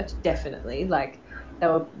hurt definitely, like they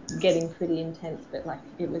were getting pretty intense, but like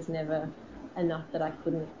it was never enough that I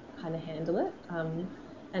couldn't kind of handle it.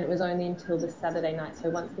 And it was only until the Saturday night, so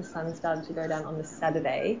once the sun started to go down on the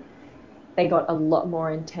Saturday, they got a lot more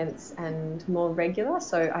intense and more regular.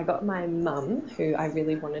 So I got my mum, who I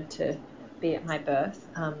really wanted to be at my birth.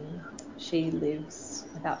 She lives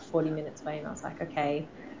about 40 minutes away, and I was like, okay,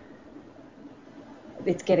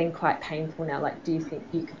 it's getting quite painful now. Like, do you think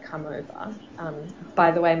you could come over?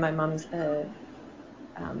 By the way, my mum's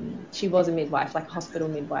she was a midwife, like a hospital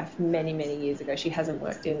midwife, many, many years ago. She hasn't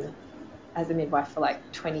worked in as a midwife for like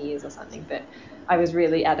 20 years or something, but I was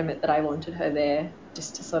really adamant that I wanted her there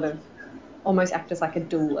just to sort of almost act as like a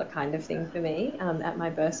doula kind of thing for me at my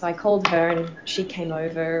birth. So I called her and she came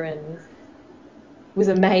over and was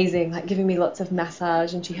amazing, like giving me lots of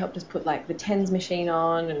massage, and she helped us put like the TENS machine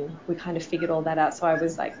on, and we kind of figured all that out. So I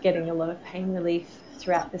was like getting a lot of pain relief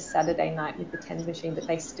throughout the Saturday night with the TENS machine, but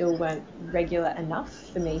they still weren't regular enough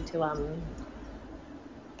for me to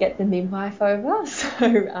get the midwife over.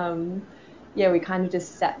 So yeah, we kind of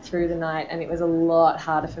just sat through the night, and it was a lot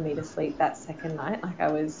harder for me to sleep that second night. Like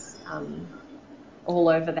I was all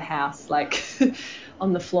over the house, like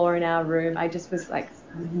on the floor in our room. I just was like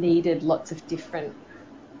needed lots of different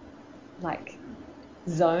like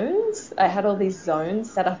zones. I had all these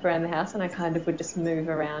zones set up around the house, and I kind of would just move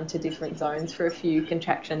around to different zones for a few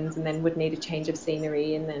contractions, and then would need a change of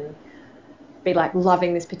scenery, and then be like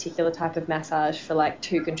loving this particular type of massage for like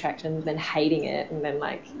 2 contractions, then hating it, and then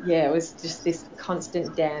like yeah, it was just this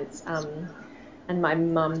constant dance. And my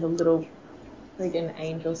mum, the little friggin'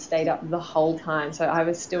 angel, stayed up the whole time. So I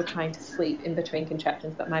was still trying to sleep in between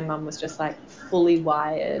contractions, but my mum was just like fully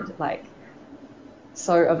wired, like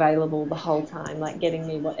so available the whole time, like getting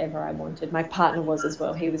me whatever I wanted. My partner was as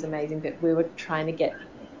well. He was amazing, but we were trying to get,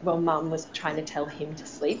 well, mum was trying to tell him to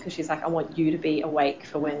sleep because she's like, I want you to be awake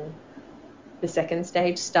for when the second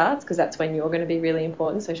stage starts, because that's when you're going to be really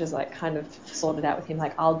important. So she's like kind of sorted out with him,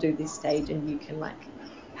 like, I'll do this stage and you can like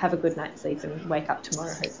have a good night's sleep and wake up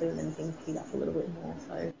tomorrow hopefully when things heat up a little bit more.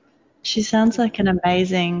 So She sounds like an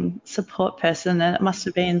amazing support person, and it must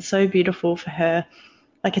have been so beautiful for her,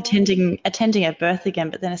 like attending her birth again,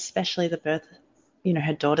 but then especially the birth,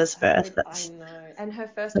 her daughter's birth. I That's know. And her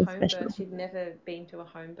first so home special. birth, she'd never been to a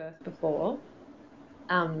home birth before.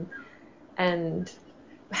 And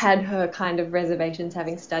had her kind of reservations,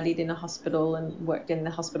 having studied in a hospital and worked in the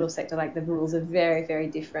hospital sector. Like the rules are very, very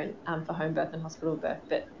different for home birth and hospital birth,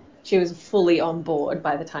 but she was fully on board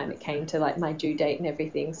by the time it came to like my due date and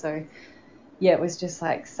everything. So yeah, it was just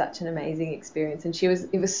like such an amazing experience. And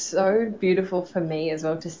it was so beautiful for me as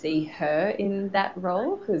well to see her in that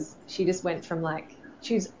role, because she just went from like,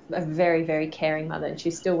 she's a very, very caring mother, and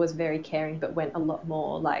she still was very caring, but went a lot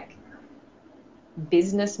more like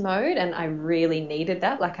business mode, and I really needed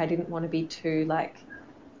that. Like I didn't want to be too like,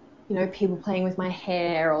 people playing with my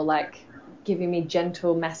hair or like giving me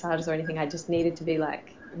gentle massages or anything. I just needed to be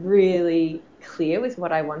like really clear with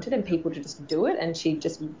what I wanted and people to just do it, and she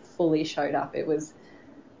just fully showed up. It was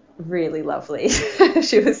really lovely.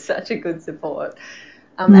 She was such a good support.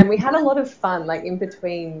 And we had a lot of fun, like in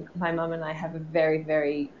between. My mum and I have a very,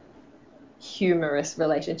 very humorous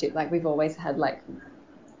relationship. Like we've always had like,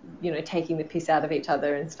 taking the piss out of each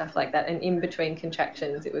other and stuff like that. And in between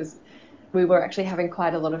contractions, we were actually having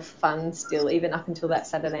quite a lot of fun still, even up until that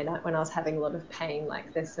Saturday night when I was having a lot of pain.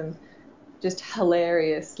 Like there's some just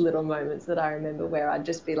hilarious little moments that I remember where I'd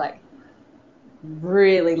just be like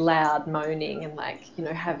really loud moaning and like,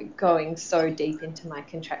 going so deep into my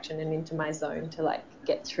contraction and into my zone to like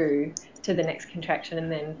get through to the next contraction.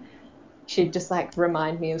 And then she'd just like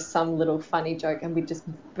remind me of some little funny joke, and we'd just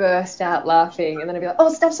burst out laughing, and then I'd be like,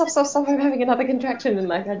 oh, stop, I'm having another contraction, and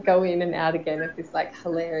like I'd go in and out again of this like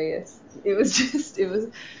hilarious, it was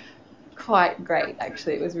quite great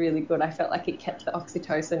actually. It was really good. I felt like it kept the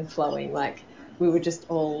oxytocin flowing. Like we were just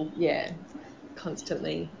all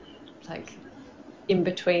constantly like in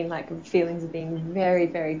between like feelings of being very,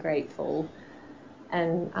 very grateful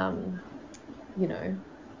and you know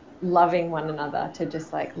loving one another, to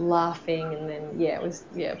just like laughing. And then, it was,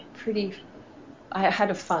 pretty, I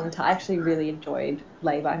had a fun time. I actually really enjoyed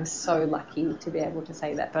labour. I'm so lucky to be able to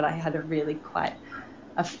say that, but I had a really quite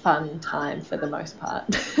a fun time for the most part.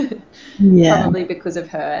 Yeah. Probably because of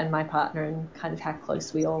her and my partner and kind of how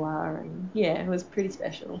close we all are. And it was pretty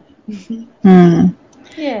special. Mm.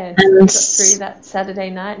 So we got through that Saturday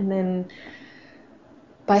night, and then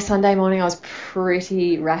by Sunday morning I was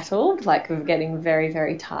pretty rattled, like of getting very,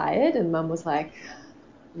 very tired. And Mum was like,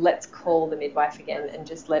 let's call the midwife again and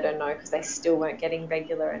just let her know, because they still weren't getting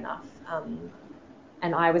regular enough.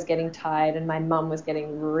 And I was getting tired, and my mum was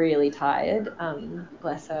getting really tired,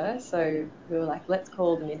 bless her. So we were like, let's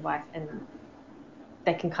call the midwife, and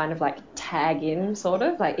they can kind of like tag in, sort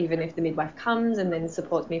of like, even if the midwife comes and then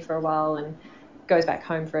supports me for a while and goes back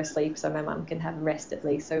home for a sleep, so my mum can have rest at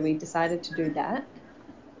least. So we decided to do that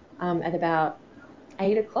at about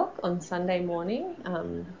 8 o'clock on Sunday morning.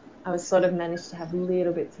 I was sort of managed to have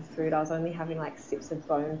little bits of food. I was only having like sips of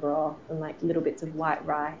bone broth and like little bits of white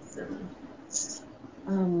rice, and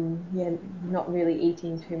not really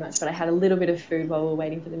eating too much, but I had a little bit of food while we were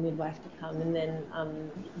waiting for the midwife to come. And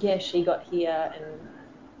then she got here and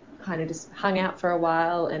kind of just hung out for a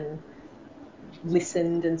while and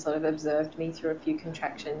listened and sort of observed me through a few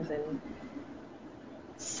contractions. And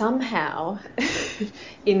somehow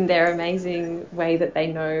in their amazing way that they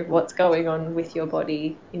know what's going on with your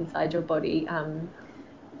body, inside your body,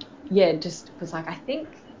 just was like, I think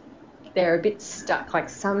they're a bit stuck, like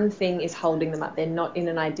something is holding them up. They're not in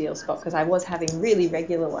an ideal spot, because I was having really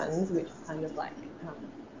regular ones, which were kind of like,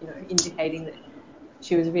 indicating that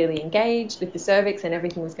she was really engaged with the cervix and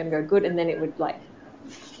everything was going to go good. And then it would like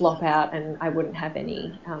flop out and I wouldn't have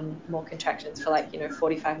any more contractions for like,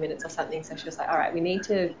 45 minutes or something. So she was like, all right, we need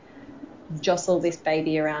to jostle this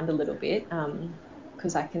baby around a little bit,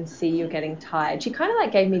 because I can see you're getting tired. She kind of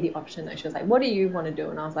like gave me the option though. She was like, what do you want to do?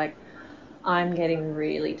 And I was like, I'm getting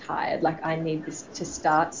really tired. Like, I need this to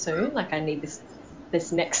start soon. Like, I need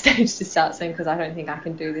this next stage to start soon, because I don't think I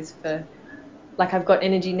can do this for, like, I've got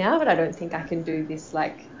energy now, but I don't think I can do this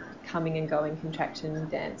like coming and going contraction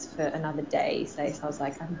dance for another day, say. So I was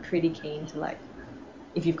like, I'm pretty keen to, like,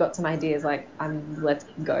 if you've got some ideas, like, let's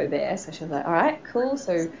go there. So she was like, all right, cool.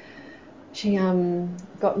 So she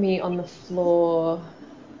got me on the floor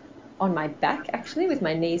on my back, actually, with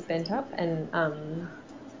my knees bent up, and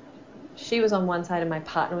she was on one side and my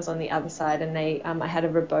partner was on the other side, and I had a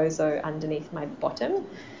rebozo underneath my bottom,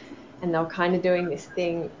 and they were kind of doing this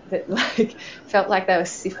thing that like felt like they were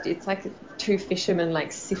sifting. It's like two fishermen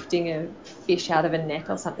like sifting a fish out of a net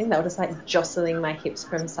or something. They were just like jostling my hips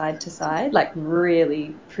from side to side, like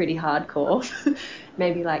really pretty hardcore,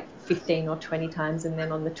 maybe like 15 or 20 times. And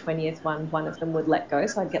then on the 20th one of them would let go,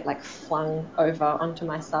 so I'd get like flung over onto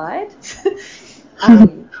my side.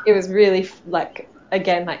 It was really like,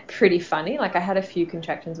 again, like pretty funny. Like, I had a few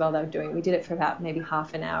contractions while they were doing. We did it for about maybe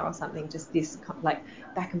half an hour or something, just this like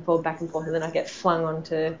back and forth, and then I get flung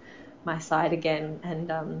onto my side again. And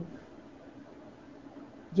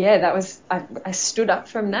that was, I stood up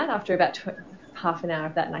from that after about half an hour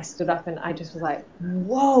of that, and I stood up and I just was like,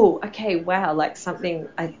 whoa, okay, wow, like something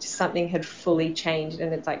had fully changed.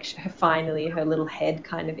 And it's like finally her little head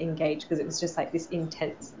kind of engaged, because it was just like this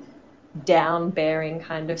intense down bearing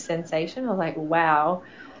kind of sensation. I was like, wow.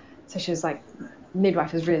 So she was like,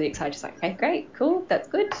 midwife was really excited. She's like, okay, great, cool, that's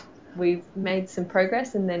good. We've made some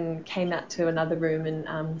progress. And then came out to another room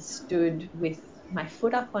and stood with my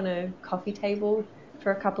foot up on a coffee table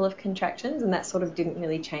for a couple of contractions, and that sort of didn't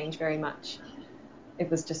really change very much.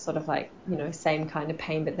 It was just sort of like, same kind of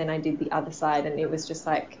pain. But then I did the other side, and it was just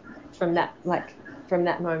like from that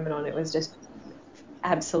moment on, it was just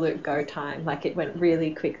absolute go time. Like, it went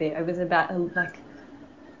really quickly. It was about just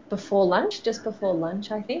before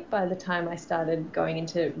lunch, I think, by the time I started going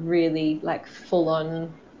into really like full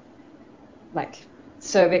on, like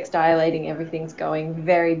cervix dilating, everything's going,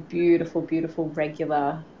 very beautiful, beautiful,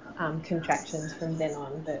 regular contractions from then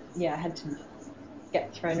on. But I had to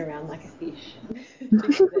get thrown around like a fish to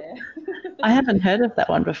get there. I haven't heard of that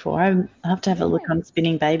one before. I have to have a look Yeah. on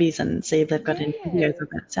Spinning Babies and see if they've got any videos Yeah. of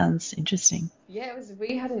it. Sounds interesting. Yeah,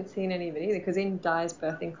 we hadn't seen any of it either, because in Di's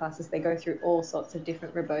birthing classes they go through all sorts of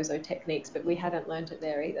different rebozo techniques, but we hadn't learnt it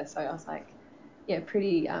there either. So I was like,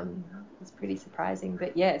 pretty it's pretty surprising.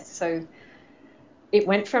 But so it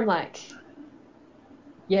went from like,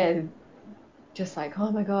 just like, oh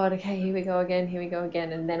my God, okay, here we go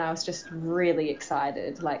again. And then I was just really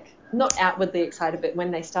excited, like not outwardly excited, but when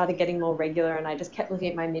they started getting more regular, and I just kept looking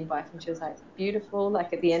at my midwife, and she was like, beautiful.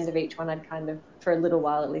 Like, at the end of each one, I'd kind of, for a little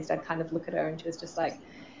while at least, I'd kind of look at her, and she was just like,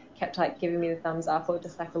 kept like giving me the thumbs up or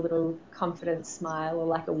just like a little confident smile or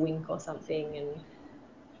like a wink or something, and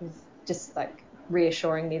it was just like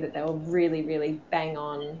reassuring me that they were really, really bang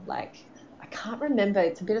on. Like, I can't remember,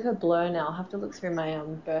 it's a bit of a blur now, I'll have to look through my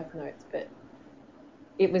birth notes, but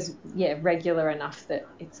it was, yeah, regular enough that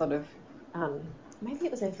it sort of, maybe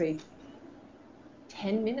it was every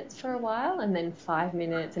 10 minutes for a while and then 5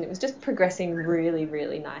 minutes, and it was just progressing really,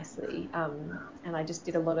 really nicely. And I just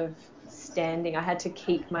did a lot of standing. I had to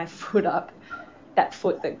keep my foot up, that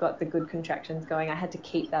foot that got the good contractions going. I had to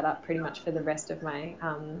keep that up pretty much for the rest of my,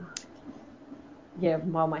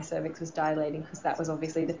 while my cervix was dilating, because that was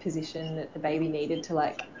obviously the position that the baby needed to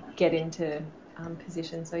like get into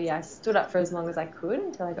position. So yeah, I stood up for as long as I could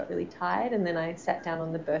until I got really tired, and then I sat down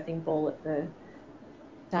on the birthing ball at the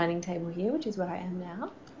dining table here, which is where I am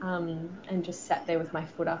now, and just sat there with my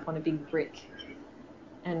foot up on a big brick,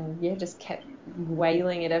 and yeah, just kept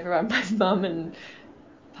wailing at everyone. My mum and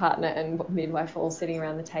partner and midwife all sitting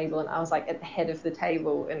around the table, and I was like at the head of the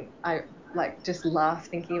table, and I like just laughed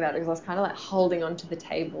thinking about it, because I was kind of like holding onto the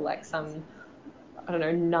table like some, I don't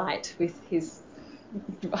know, knight with his,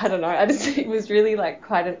 I don't know, it was really like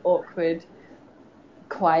quite an awkward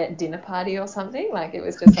quiet dinner party or something. Like, it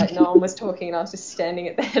was just like no one was talking, and I was just standing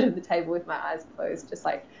at the head of the table with my eyes closed, just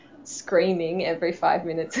like screaming every 5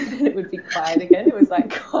 minutes, and then it would be quiet again. It was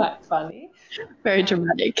like quite funny. Very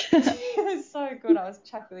dramatic. It was so good. I was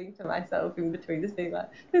chuckling to myself in between, just being like,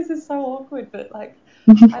 this is so awkward, but like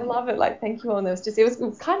I love it. Like, thank you all. And there was just, it was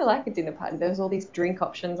kind of like a dinner party. There was all these drink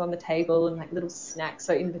options on the table and like little snacks,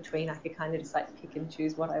 so in between I could kind of just like pick and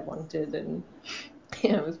choose what I wanted, and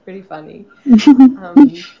yeah, it was pretty funny.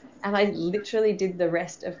 And I literally did the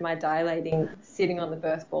rest of my dilating sitting on the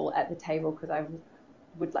birth ball at the table, because I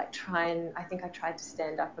would like try, and I think I tried to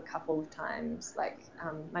stand up a couple of times. Like,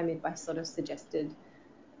 my midwife sort of suggested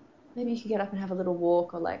maybe you could get up and have a little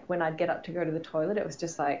walk, or like when I'd get up to go to the toilet, it was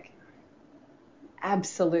just like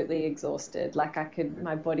absolutely exhausted. Like,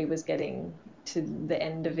 my body was getting to the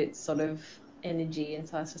end of its sort of energy, and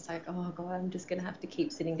so I was just like, oh god, I'm just gonna have to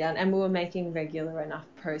keep sitting down. And we were making regular enough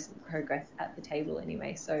progress at the table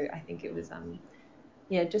anyway, so I think it was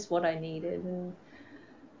just what I needed. And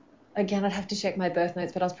again, I'd have to check my birth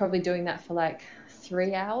notes, but I was probably doing that for like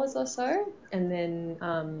 3 hours or so, and then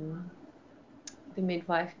the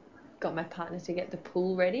midwife got my partner to get the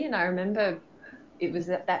pool ready. And I remember it was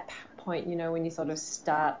at that point, when you sort of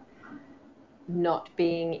start not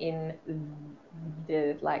being in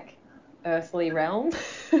the like earthly realm,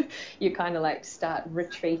 you kind of like start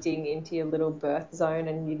retreating into your little birth zone,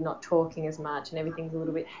 and you're not talking as much, and everything's a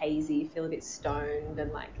little bit hazy, you feel a bit stoned,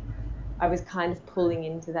 and like I was kind of pulling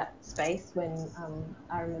into that space when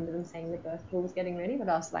I remember them saying the birth pool was getting ready, but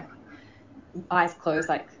I was like eyes closed,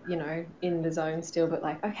 like, in the zone still, but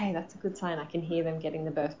like, okay, that's a good sign. I can hear them getting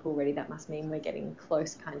the birth pool ready. That must mean we're getting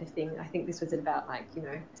close, kind of thing. I think this was at about like,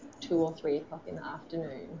 2 or 3 o'clock in the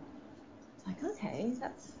afternoon. It's like, okay,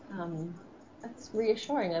 that's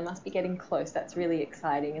reassuring. I must be getting close. That's really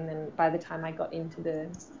exciting. And then by the time I got into the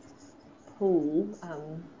pool,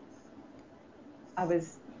 I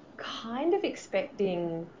was kind of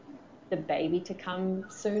expecting the baby to come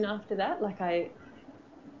soon after that. Like, I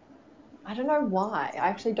don't know why. I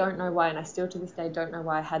actually don't know why, and I still to this day don't know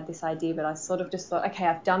why I had this idea, but I sort of just thought, okay,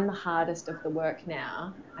 I've done the hardest of the work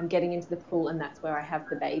now. I'm getting into the pool, and that's where I have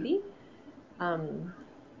the baby.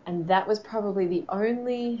 And that was probably the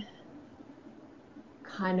only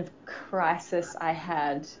kind of crisis I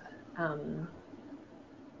had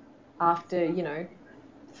after,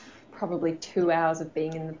 probably 2 hours of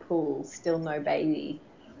being in the pool, still no baby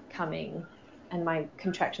coming. And my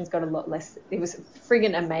contractions got a lot less. It was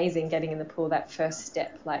friggin' amazing getting in the pool, that first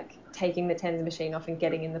step, like taking the TENS machine off and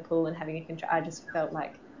getting in the pool and having a I just felt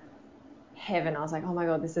like heaven. I was like, oh my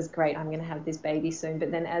God, this is great. I'm going to have this baby soon.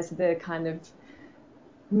 But then as the kind of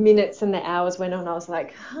minutes and the hours went on, I was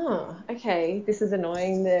like, okay, this is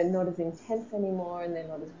annoying. They're not as intense anymore, and they're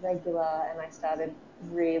not as regular. And I started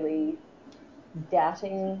really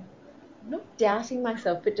not doubting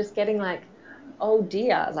myself, but just getting like, oh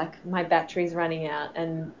dear, like my battery's running out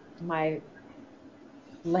and my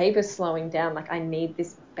labor's slowing down. Like, I need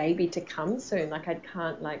this baby to come soon. Like, I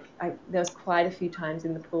can't, like, there was quite a few times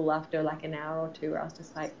in the pool after like an hour or two where I was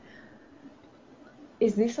just like,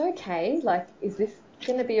 is this okay? Like, is this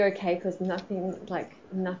going to be okay? Because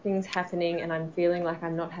nothing's happening, and I'm feeling like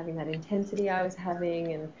I'm not having that intensity I was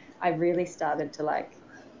having. And I really started to like,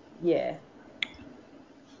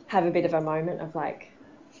 have a bit of a moment of like,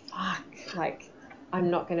 fuck, like I'm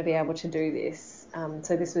not going to be able to do this.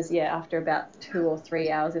 So this was, after about 2 or 3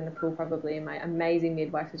 hours in the pool probably, and my amazing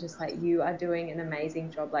midwife was just like, you are doing an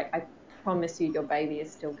amazing job. Like, I promise you your baby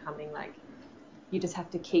is still coming. Like, you just have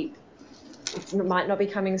to keep, it might not be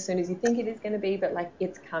coming as soon as you think it is going to be, but like,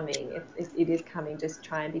 it's coming. It is coming. Just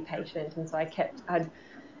try and be patient. And so I'd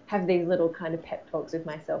have these little kind of pep talks with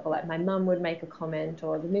myself, or like my mum would make a comment,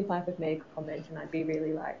 or the midwife would make a comment, and I'd be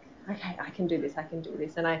really like, okay, I can do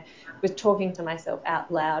this. And I was talking to myself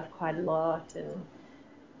out loud quite a lot. And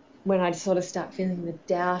when I'd sort of start feeling the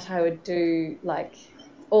doubt, I would do like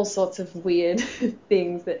all sorts of weird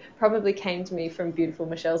things that probably came to me from Beautiful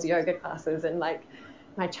Michelle's yoga classes and like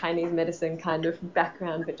my Chinese medicine kind of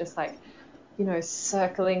background, but just like, you know,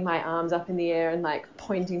 circling my arms up in the air and like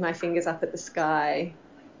pointing my fingers up at the sky,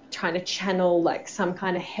 trying to channel like some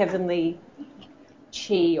kind of heavenly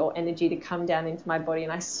chi or energy to come down into my body.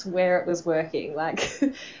 And I swear it was working. Like,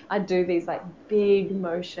 I'd do these like big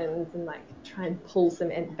motions and like try and pull some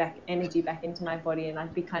energy back into my body, and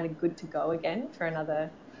I'd be kind of good to go again for another,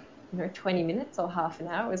 you know, 20 minutes or half an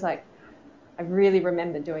hour. It was like, I really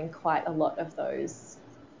remember doing quite a lot of those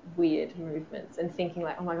weird movements and thinking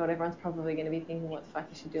like, oh my God, everyone's probably going to be thinking, what the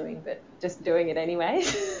fuck is she doing? But just doing it anyway.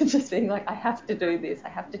 Just being like, I have to do this. I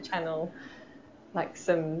have to channel like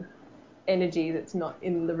some energy that's not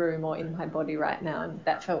in the room or in my body right now. And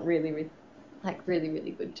that felt really,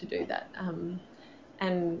 really good to do that.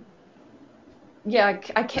 And yeah,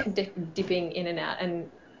 I kept dipping in and out. And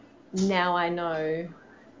now I know,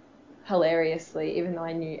 hilariously, even though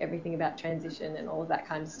I knew everything about transition and all of that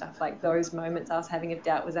kind of stuff, like those moments I was having of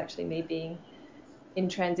doubt was actually me being in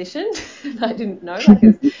transition. And I didn't know,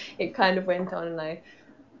 like, it kind of went on, and I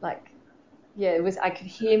like, yeah, it was, I could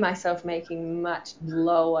hear myself making much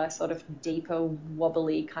lower, sort of deeper,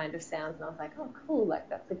 wobbly kind of sounds. And I was like, oh, cool, like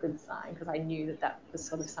that's a good sign, because I knew that that was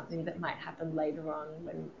sort of something that might happen later on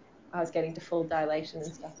when I was getting to full dilation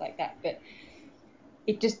and stuff like that. But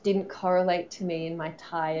it just didn't correlate to me in my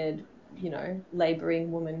tired, you know,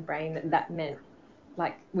 laboring woman brain that meant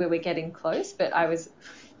like we were getting close. But I was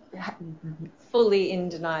fully in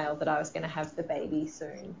denial that I was going to have the baby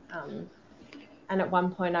soon. And at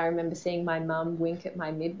one point I remember seeing my mum wink at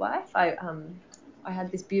my midwife. I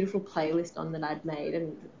had this beautiful playlist on that I'd made,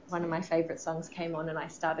 and one of my favourite songs came on, and I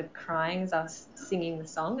started crying as I was singing the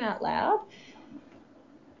song out loud.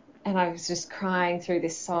 And I was just crying through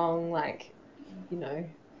this song, like, you know,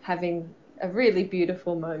 having a really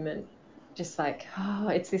beautiful moment. Just like, oh,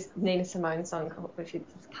 it's this Nina Simone song called, which is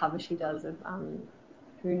this cover she does of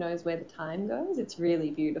Who Knows Where the Time Goes. It's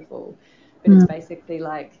really beautiful, but it's basically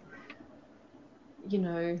like, you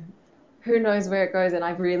know, who knows where it goes. And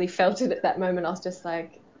I really felt it at that moment. I was just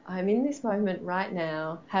like, I'm in this moment right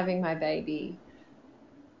now, having my baby,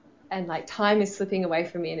 and like time is slipping away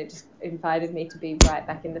from me, and it just invited me to be right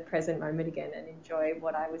back in the present moment again and enjoy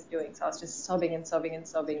what I was doing. So I was just sobbing and sobbing and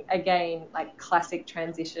sobbing again, like classic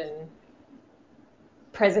transition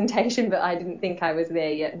presentation, but I didn't think I was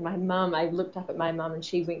there yet. And my mum, I looked up at my mum and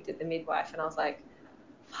she winked at the midwife, and I was like,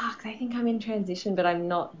 fuck, they think I'm in transition, but I'm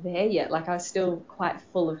not there yet. Like, I was still quite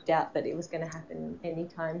full of doubt that it was going to happen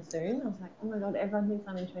anytime soon. I was like, oh my God, everyone thinks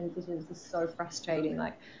I'm in transition. This is so frustrating.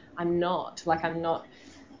 Like, I'm not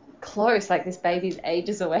close. Like, this baby's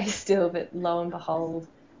ages away still, but lo and behold,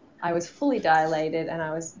 I was fully dilated and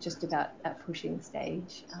I was just about at pushing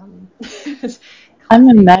stage. I'm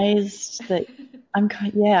amazed that I'm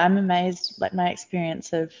amazed. Like, my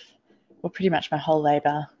experience of, well, pretty much my whole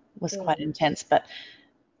labour was quite intense, but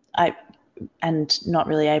and not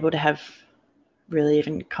really able to have really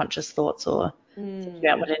even conscious thoughts or think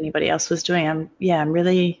about what anybody else was doing. I'm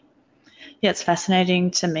really, it's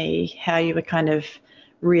fascinating to me how you were kind of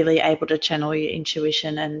really able to channel your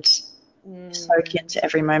intuition and soak into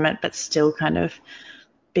every moment, but still kind of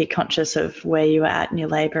be conscious of where you were at in your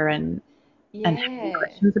labour and having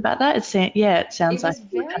questions about that. It sounds like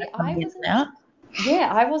you were kind of coming in and out.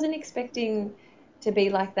 Yeah, I wasn't expecting to be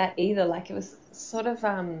like that either. Like, it was sort of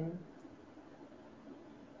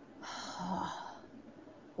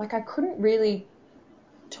like I couldn't really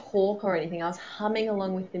talk or anything. I was humming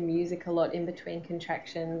along with the music a lot in between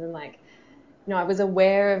contractions, and like, you know, I was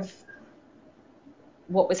aware of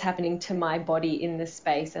what was happening to my body in the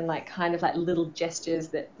space, and like kind of like little gestures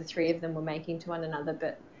that the three of them were making to one another.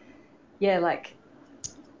 But yeah, like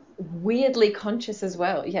weirdly conscious as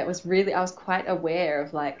well. Yeah, it was really, I was quite aware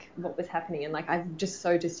of like what was happening. And like, I just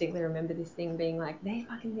so distinctly remember this thing being like, they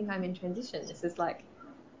fucking think I'm in transition. This is like,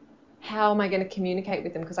 how am I going to communicate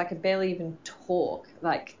with them? Because I could barely even talk,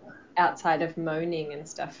 like outside of moaning and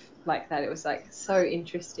stuff like that. It was like so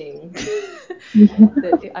interesting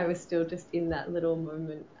that I was still just in that little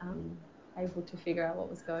moment, able to figure out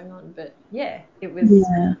what was going on. But yeah, it was,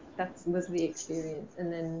 that was the experience.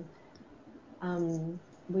 And then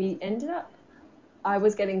we ended up I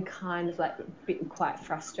was getting kind of like quite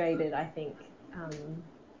frustrated, I think,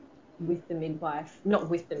 with the midwife, not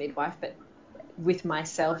with the midwife, but with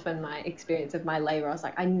myself and my experience of my labor. I was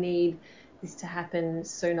like, I need this to happen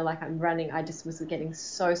sooner. Like, I'm running. I just was getting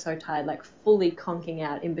so tired, like fully conking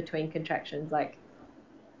out in between contractions, like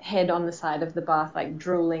head on the side of the bath, like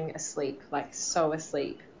drooling, asleep, like so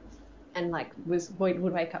asleep. And like would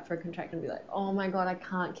wake up for a contraction and be like, oh my God, I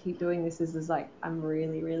can't keep doing this. This is like, I'm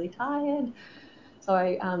really tired. So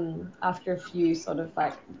I, after a few sort of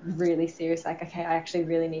like really serious, like, okay, I actually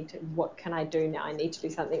really need to, what can I do now? I need to do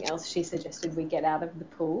something else. She suggested we get out of the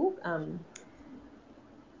pool.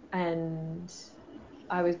 And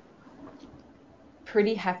I was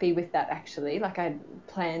pretty happy with that, actually. Like, I'd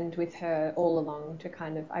planned with her all along to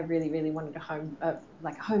kind of, I really wanted a home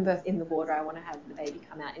birth in the water. I want to have the baby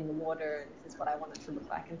come out in the water, and this is what I want it to look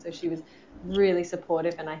like. And so she was really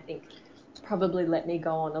supportive, and I think probably let me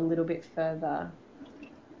go on a little bit further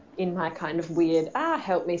in my kind of weird,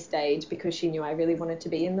 help me stage, because she knew I really wanted to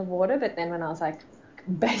be in the water. But then when I was like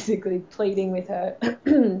basically pleading with her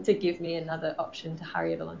to give me another option to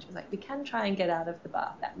hurry it along, she was like, we can try and get out of the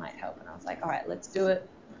bath. That might help. And I was like, all right, let's do it.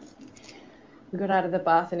 We got out of the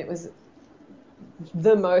bath, and it was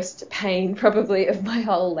the most pain probably of my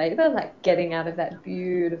whole labour, like getting out of that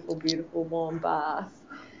beautiful warm bath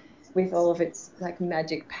with all of its like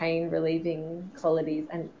magic pain relieving qualities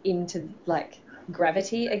and into like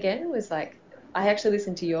gravity again was like, I actually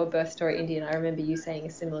listened to your birth story, Indy, and I remember you saying a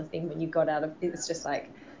similar thing when you got out of it. Was just like,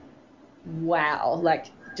 wow, like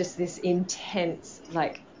just this intense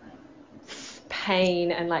like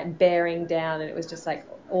pain and like bearing down, and it was just like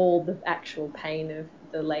all the actual pain of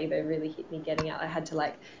the labor really hit me getting out. I had to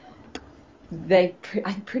like,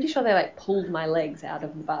 I'm pretty sure they like pulled my legs out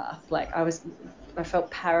of the bath. Like I felt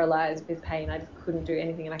paralyzed with pain. I couldn't do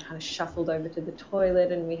anything, and I kind of shuffled over to the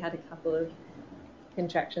toilet, and we had a couple of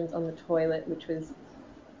contractions on the toilet, which was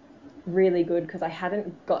really good because I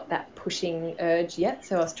hadn't got that pushing urge yet.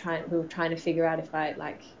 So we were trying to figure out if I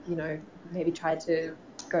like, you know, maybe try to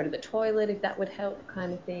go to the toilet if that would help,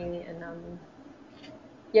 kind of thing. And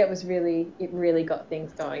yeah, it really got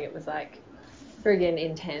things going. It was like friggin'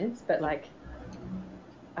 intense, but like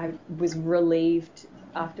I was relieved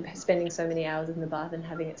after spending so many hours in the bath and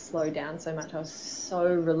having it slow down so much. I was so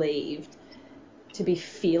relieved to be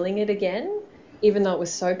feeling it again, even though it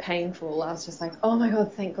was so painful. I was just like, oh my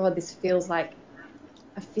God, thank God, this feels like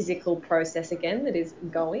a physical process again that is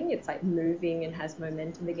going. It's like moving and has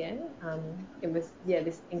momentum again. It was, yeah,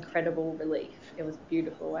 this incredible relief. It was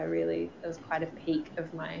beautiful. It was quite a peak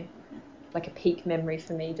of like a peak memory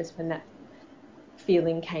for me, just when that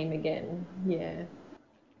feeling came again. Yeah.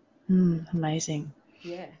 Amazing.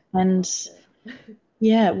 Yeah. And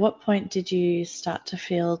yeah, at what point did you start to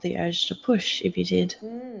feel the urge to push, if you did?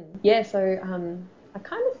 Yeah, so I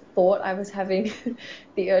kind of thought I was having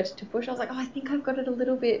the urge to push. I was like, oh, I think I've got it a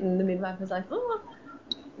little bit. And the midwife was like, oh,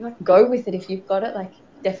 like, go with it if you've got it. Like,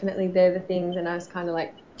 definitely they're the things. And I was kind of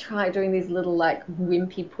like doing these little like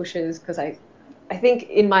wimpy pushes, because I think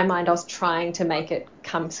in my mind I was trying to make it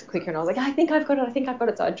come quicker. And I was like, I think I've got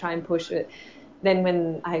it. So I'd try and push it. Then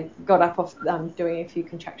when I got up off doing a few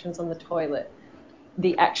contractions on the toilet,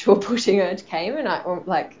 the actual pushing urge came, and I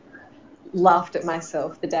like laughed at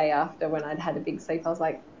myself the day after when I'd had a big sleep. I was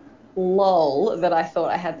like, lol, that I thought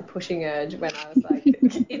I had the pushing urge when I was like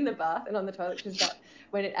in the bath and on the toilet, because that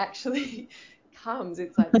when it actually comes,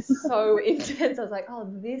 it's like so intense. I was like, oh,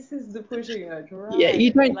 this is the pushing urge, right? Yeah,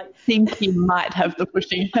 you don't like think you might have the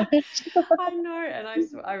pushing urge. I know, and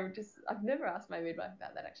I've never asked my midwife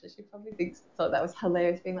about that, actually. She probably thought that was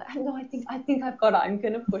hilarious, being like, no, I think I've got it. I'm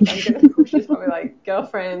gonna push. Is probably like,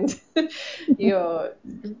 girlfriend, you're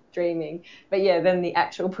dreaming. But yeah, then the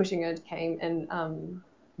actual pushing urge came, and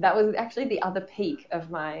that was actually the other peak of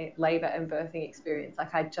my labor and birthing experience. Like,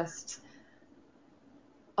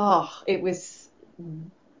 it was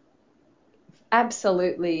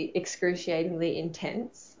absolutely excruciatingly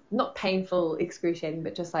intense. Not painful, excruciating,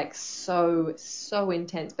 but just like so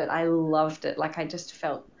intense. But I loved it. Like, I just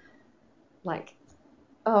felt like,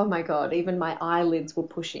 oh my God, even my eyelids were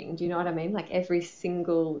pushing. Do you know what I mean? Like, every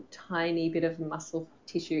single tiny bit of muscle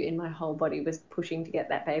tissue in my whole body was pushing to get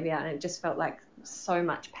that baby out. And it just felt like so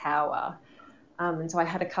much power. And so I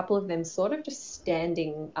had a couple of them sort of just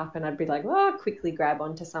standing up, and I'd be like, oh, quickly grab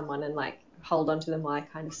onto someone and like hold onto them while I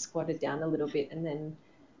kind of squatted down a little bit. And then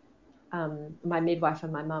my midwife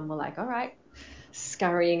and my mum were like, all right,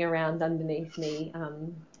 scurrying around underneath me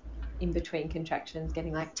in between contractions,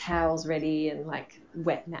 getting like towels ready and like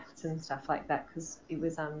wet mats and stuff like that, because it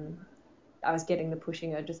was I was getting the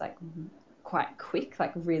pushing urges like quite quick,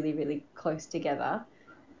 like really close together.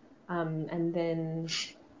 And then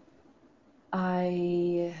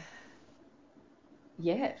I,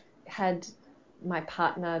 had my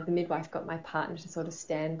partner, the midwife got my partner to sort of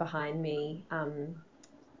stand behind me.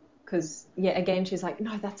 Because, again, she's like,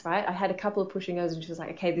 no, that's right. I had a couple of pushing goes and she was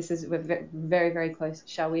like, okay, we're very, very close.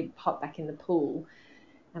 Shall we hop back in the pool?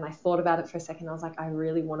 And I thought about it for a second. I was like, I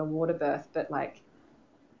really want a water birth, but like,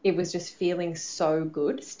 it was just feeling so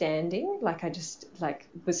good standing. Like I just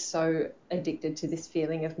was so addicted to this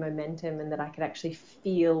feeling of momentum and that I could actually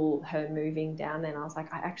feel her moving down. And I was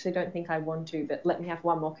like, I actually don't think I want to, but let me have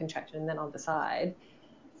one more contraction and then I'll decide.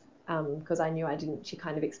 Because I knew she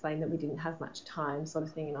kind of explained that we didn't have much time sort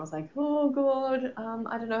of thing. And I was like, oh God,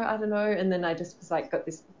 I don't know. And then I just was like, got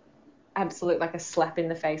this absolute, like a slap in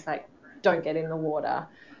the face, like, don't get in the water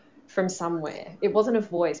from somewhere. It wasn't a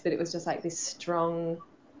voice, but it was just like this strong,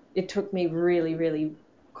 it took me really, really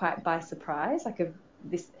quite by surprise, like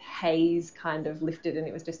this haze kind of lifted and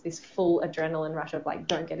it was just this full adrenaline rush of like,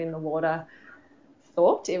 don't get in the water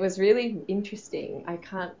thought. It was really interesting. I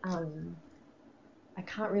can't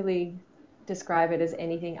really describe it as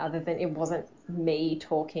anything other than it wasn't me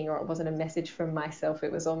talking or it wasn't a message from myself.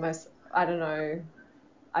 It was almost, I don't know,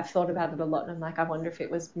 I've thought about it a lot and I'm like, I wonder if it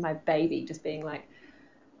was my baby just being like,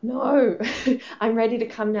 no, I'm ready to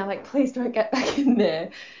come now. Like, please don't get back in there.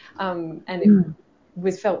 And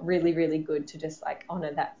it felt really, really good to just like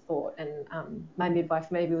honor that thought. And my midwife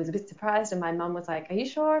maybe was a bit surprised and my mum was like, are you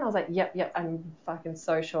sure? And I was like, yep, I'm fucking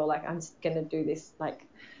so sure. Like, I'm going to do this like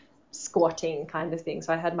squatting kind of thing.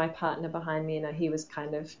 So I had my partner behind me and he was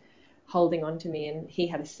kind of holding on to me and he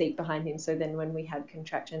had a seat behind him. So then when we had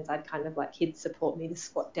contractions, I'd kind of like, he'd support me to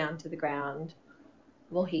squat down to the ground.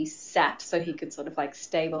 Well, he sat so he could sort of like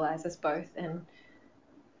stabilize us both. And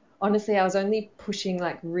honestly, I was only pushing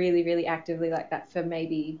like really, really actively like that for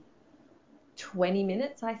maybe 20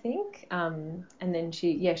 minutes, I think. And then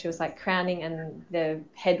she was like crowning and the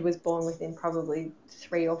head was born within probably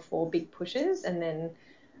 3 or 4 big pushes and then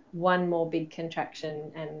one more big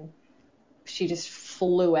contraction and she just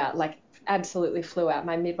flew out, like absolutely flew out.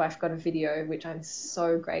 My midwife got a video, which I'm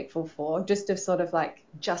so grateful for, just of sort of like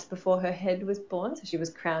just before her head was born. So she was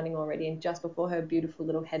crowning already and just before her beautiful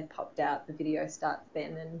little head popped out, the video starts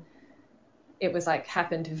then. And it was like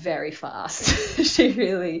happened very fast. She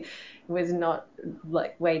really was not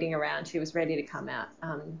like waiting around. She was ready to come out.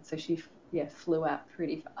 So she, flew out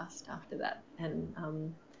pretty fast after that.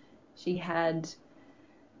 And she had,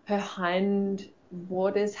 her hind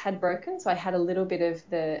waters had broken. So I had a little bit of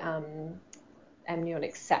the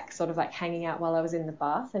amniotic sac sort of like hanging out while I was in the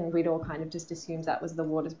bath and we'd all kind of just assumed that was the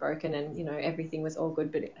waters broken and, you know, everything was all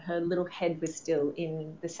good. But her little head was still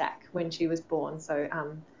in the sac when she was born. So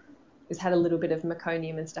it had a little bit of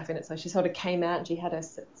meconium and stuff in it. So she sort of came out and she had her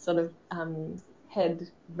sort of head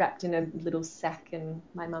wrapped in a little sack and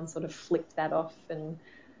my mum sort of flicked that off and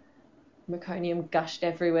meconium gushed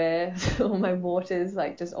everywhere. All my waters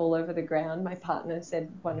like just all over the ground. My partner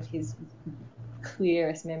said one of his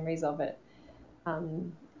clearest memories of it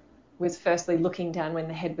was firstly looking down when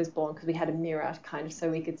the head was born because we had a mirror kind of so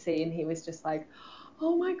we could see and he was just like,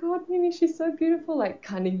 oh my God, Mimi, she's so beautiful, like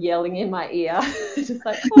kind of yelling in my ear, just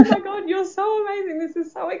like, oh my God, you're so amazing. This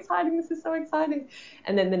is so exciting.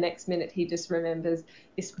 And then the next minute he just remembers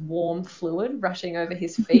this warm fluid rushing over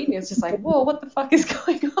his feet. And he was just like, whoa, what the fuck is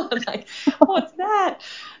going on? Like, what's that?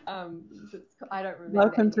 I don't remember.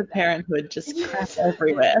 Welcome to parenthood, just crap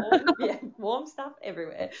everywhere. Warm stuff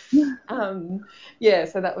everywhere.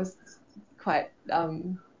 So that was quite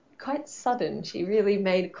sudden. She really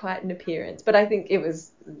made quite an appearance, but I think it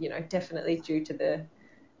was, you know, definitely due to the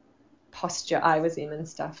posture I was in and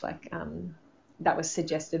stuff like that was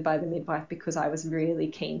suggested by the midwife because I was really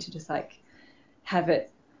keen to just like have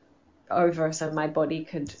it over so my body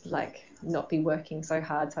could like not be working so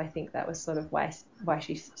hard. So I think that was sort of why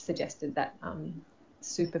she suggested that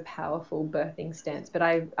super powerful birthing stance. But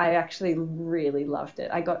I actually really loved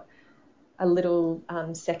it. I got a little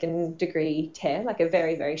second degree tear, like a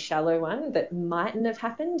very, very shallow one that mightn't have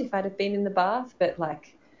happened if I'd have been in the bath, but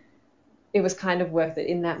like it was kind of worth it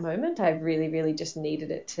in that moment. I really, really just needed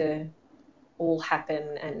it to all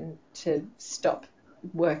happen and to stop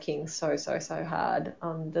working so hard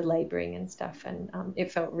on the labouring and stuff. And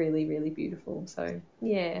it felt really, really beautiful. So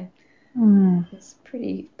yeah, it's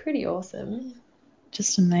pretty awesome.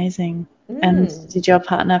 Just amazing. And did your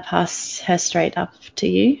partner pass her straight up to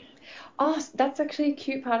you? Oh, that's actually a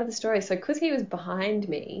cute part of the story. So because he was behind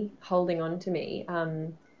me, holding on to me,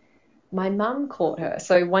 my mum caught her.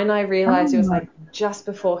 So when I realised it was like just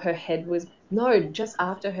after her head was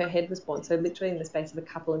born. So literally in the space of a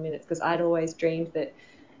couple of minutes, because I'd always dreamed that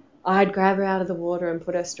I'd grab her out of the water and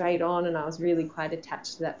put her straight on, and I was really quite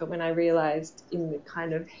attached to that. But when I realised in the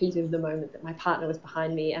kind of heat of the moment that my partner was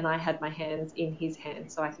behind me and I had my hands in his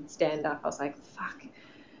hands so I could stand up, I was like, fuck,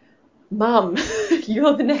 Mum,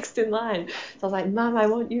 you're the next in line. So I was like, Mum, I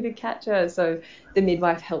want you to catch her. So the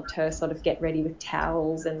midwife helped her sort of get ready with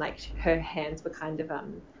towels, and like her hands were kind of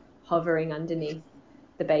hovering underneath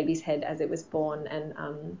the baby's head as it was born.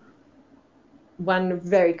 And one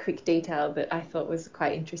very quick detail that I thought was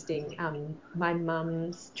quite interesting, my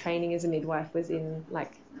mum's training as a midwife was in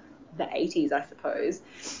like the 80s, I suppose.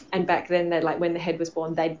 And back then, they like when the head was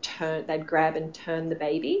born, they'd grab and turn the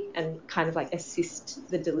baby and kind of like assist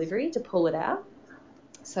the delivery to pull it out.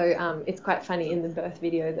 So it's quite funny in the birth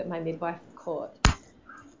video that my midwife caught.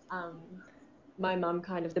 My mum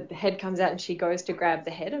kind of, the head comes out and she goes to grab the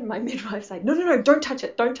head, and my midwife's like, no, don't touch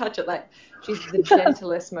it. Like, she's the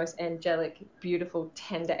gentlest, most angelic, beautiful,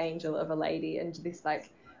 tender angel of a lady. And this like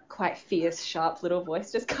quite fierce, sharp little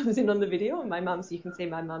voice just comes in on the video, and my mum's, you can see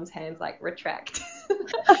my mum's hands like retract.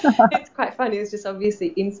 It's quite funny. It was just obviously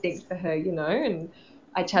instinct for her, you know. And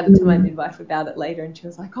I chatted to my midwife about it later, and she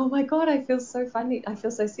was like, oh my God, I feel so funny. I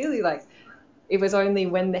feel so silly. Like, it was only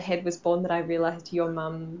when the head was born that I realized your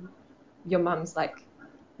mum's like,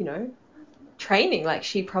 you know, training, like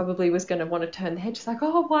she probably was going to want to turn the head. She's like,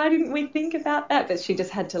 oh, why didn't we think about that? But she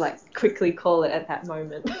just had to like quickly call it at that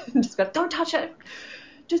moment. Just go, don't touch it,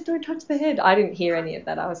 just don't touch the head. I didn't hear any of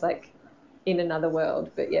that. I was like in another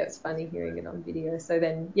world. But yeah, it's funny hearing it on video. So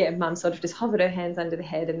then yeah, Mum sort of just hovered her hands under the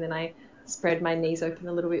head, and then I spread my knees open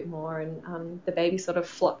a little bit more, and the baby sort of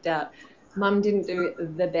flopped out. Mum didn't do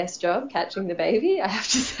the best job catching the baby, I have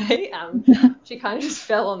to say. She kind of just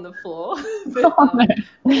fell on the floor. But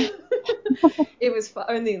it was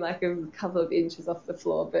only like a couple of inches off the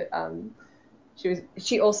floor. But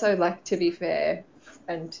she also, like, to be fair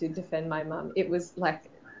and to defend my mum, it was like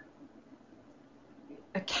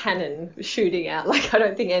a cannon shooting out. Like, I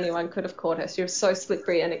don't think anyone could have caught her. She was so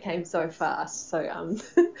slippery and it came so fast. So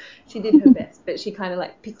she did her best, but she kind of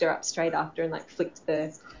like picked her up straight after and like flicked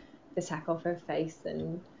the sack off her face.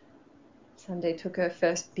 And Sunday took her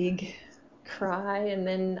first big cry, and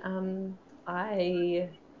then I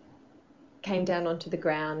came down onto the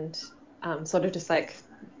ground, sort of just like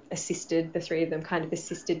assisted, the three of them kind of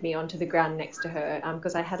assisted me onto the ground next to her,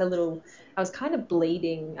 because I was kind of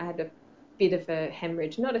bleeding. I had a bit of a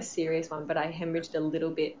hemorrhage, not a serious one, but I hemorrhaged a little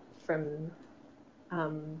bit from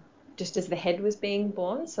just as the head was being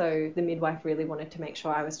born. So the midwife really wanted to make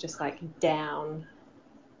sure I was just like down,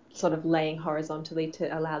 sort of laying horizontally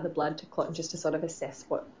to allow the blood to clot and just to sort of assess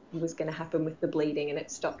what was going to happen with the bleeding. And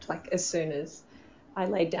it stopped like as soon as I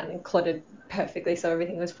laid down and clotted perfectly, so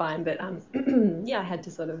everything was fine. But yeah, I had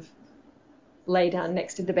to sort of lay down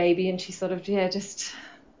next to the baby, and she sort of just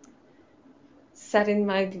sat in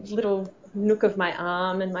my little nook of my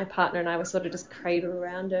arm, and my partner and I were sort of just cradled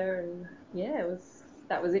around her. And yeah,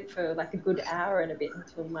 that was it for like a good hour and a bit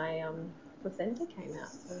until my placenta came out.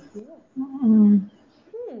 So yeah.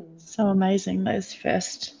 So amazing, those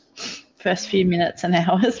first few minutes and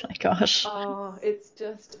hours. My gosh. Oh, it's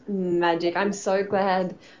just magic. I'm so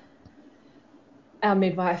glad our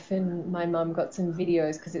midwife and my mum got some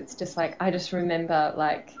videos, because it's just like, I just remember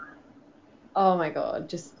like, oh my God,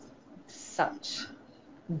 just such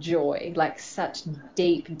joy, like such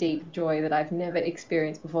deep, deep joy that I've never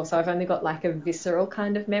experienced before. So I've only got like a visceral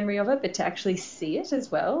kind of memory of it, but to actually see it as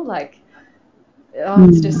well, like, oh,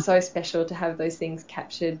 it's just so special to have those things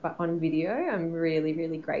captured on video. I'm really,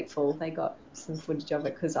 really grateful they got some footage of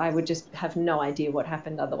it, because I would just have no idea what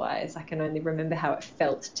happened otherwise. I can only remember how it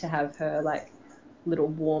felt to have her like little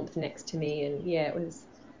warmth next to me. And yeah, it was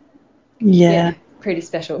pretty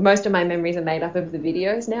special. Most of my memories are made up of the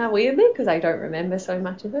videos now, weirdly, because I don't remember so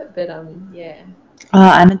much of it. But yeah.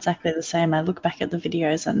 I'm exactly the same. I look back at the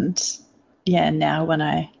videos, and yeah,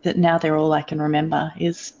 now they're all I can remember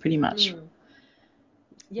is pretty much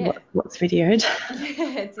what's videoed.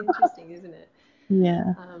 Yeah, it's interesting, isn't it?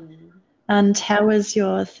 Yeah. And how was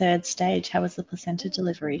your third stage? How was the placenta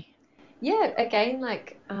delivery? Yeah, again,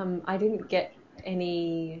 like I didn't get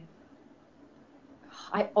any.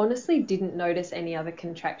 I honestly didn't notice any other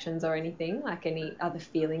contractions or anything, like any other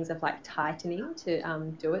feelings of like tightening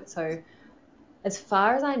to do it. So as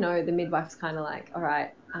far as I know, the midwife's kind of like, all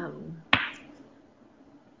right.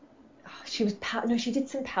 She was she did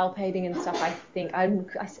some palpating and stuff, I think.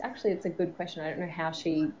 Actually, it's a good question. I don't know how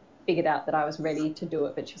she figured out that I was ready to do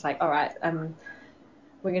it, but she was like, all right,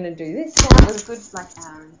 we're going to do this now. It was a good like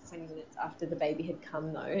hour and 20 minutes after the baby had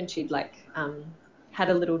come, though, and she'd had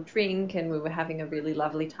a little drink, and we were having a really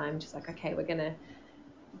lovely time. She's like, okay, we're going to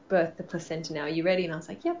birth the placenta now? Are you ready? And I was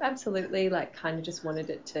like, yep, absolutely. Like, kind of just wanted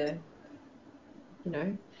it to,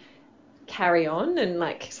 carry on, and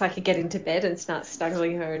like, so I could get into bed and start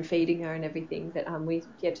snuggling her and feeding her and everything. But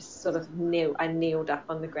just sort of I kneeled up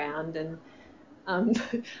on the ground, and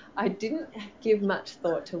I didn't give much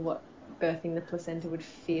thought to what birthing the placenta would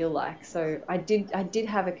feel like. So I did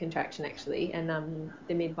have a contraction actually, and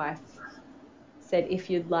the midwife said, if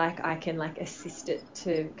you'd like, I can like assist it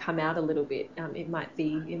to come out a little bit. It might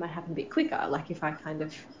happen a bit quicker. Like if I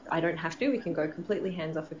don't have to, we can go completely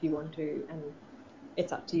hands off if you want to, and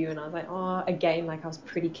it's up to you. And I was like, oh, again, like I was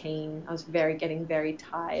pretty keen. I was getting very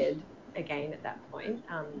tired again at that point.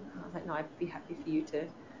 And I was like, no, I'd be happy for you to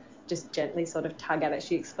just gently sort of tug at it.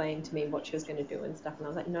 She explained to me what she was going to do and stuff. And I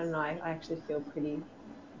was like, no, I actually feel pretty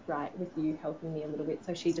right with you helping me a little bit.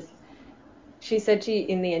 So she said she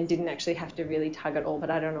in the end didn't actually have to really tug at all, but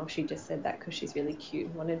I don't know if she just said that because she's really cute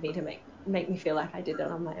and wanted me to make me feel like I did it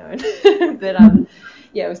on my own. But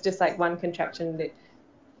yeah, it was just like one contraction that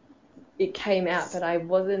it came out, but I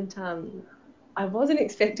wasn't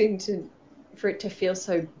expecting for it to feel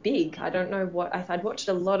so big. I don't know I'd watched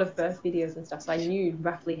a lot of birth videos and stuff, so I knew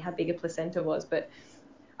roughly how big a placenta was, but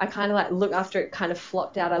I kind of like looked after it kind of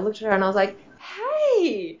flopped out. I looked at her and I was like,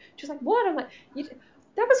 hey, she was like, what? I'm like,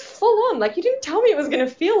 that was full on. Like, you didn't tell me it was going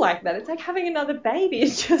to feel like that. It's like having another baby.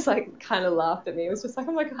 It just like kind of laughed at me. It was just like,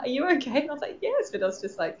 I'm like, are you okay? And I was like, yes. But I was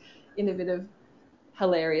just like in a bit of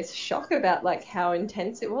hilarious shock about like how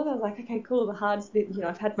intense it was. I was like, okay, cool. The hard bit,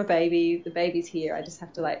 I've had my baby. The baby's here. I just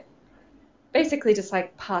have to like basically just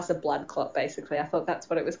like pass a blood clot. Basically, I thought that's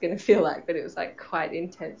what it was going to feel like, but it was like quite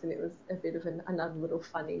intense, and it was a bit of another little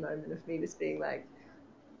funny moment of me just being like,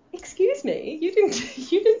 excuse me, you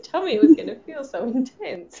didn't tell me it was going to feel so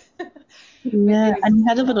intense. Yeah, and you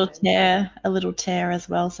had a little tear as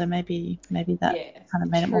well, so maybe that kind of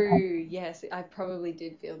made it more painful. True. Yes, I probably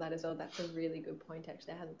did feel that as well. That's a really good point.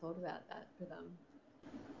 Actually, I hadn't thought about that. But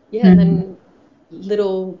yeah, and then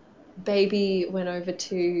little baby went over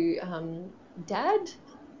to dad,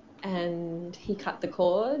 and he cut the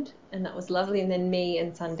cord, and that was lovely. And then me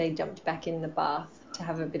and Sunday jumped back in the bath to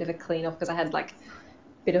have a bit of a clean off because I had like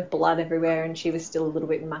a bit of blood everywhere, and she was still a little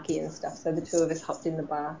bit mucky and stuff. So the two of us hopped in the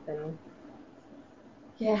bath and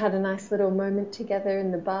yeah, had a nice little moment together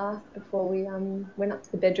in the bath before we went up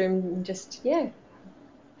to the bedroom and just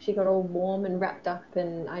she got all warm and wrapped up,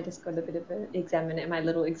 and I just got a bit of my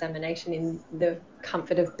little examination in the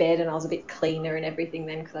comfort of bed, and I was a bit cleaner and everything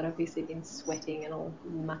then because I'd obviously been sweating and all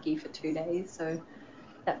mucky for 2 days, so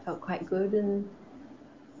that felt quite good. And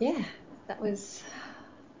yeah, that was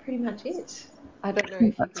pretty much it. I don't know if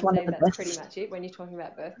you That's can one of say the that's pretty best. much it when you're talking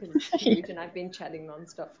about birth because it's huge and I've been chatting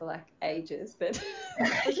nonstop for like ages, but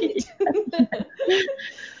that was it.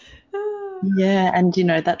 Yeah, and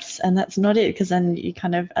that's not it, because then you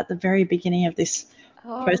kind of at the very beginning of this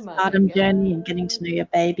Oh my postpartum journey and getting to God. know your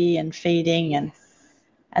baby and feeding and Yes.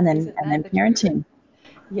 and then Isn't and that then the truth? parenting.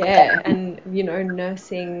 Yeah, and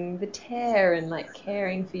nursing the tear and like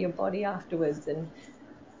caring for your body afterwards and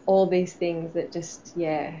all these things that just,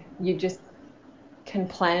 you just can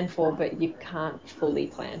plan for, but you can't fully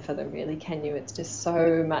plan for them really, can you? It's just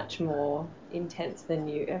so much more intense than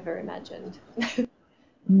you ever imagined.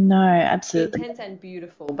 No, absolutely. Intense and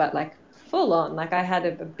beautiful, but like full on. Like I had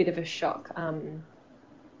a bit of a shock.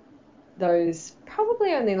 Those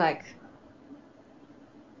probably only like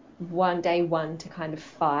day one to kind of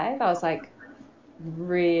 5. I was like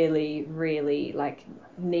really, really like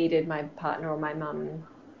needed my partner or my mum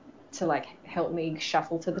to like help me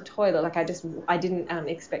shuffle to the toilet. Like I didn't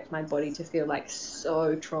expect my body to feel like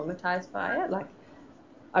so traumatized by it. Like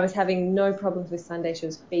I was having no problems with Sunday. She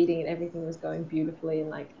was feeding and everything was going beautifully. And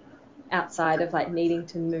like outside of like needing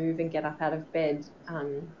to move and get up out of bed,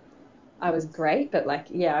 I was great. But like,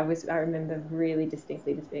 yeah, I remember really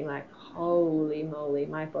distinctly just being like, holy moly,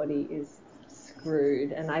 my body is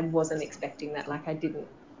screwed. And I wasn't expecting that. Like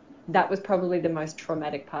that was probably the most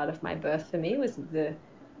traumatic part of my birth for me was the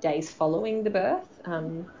days following the birth.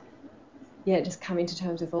 Just coming to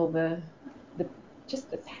terms with all the just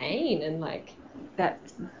the pain and like that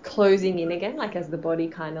closing in again, like as the body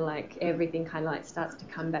kind of like everything kind of like starts to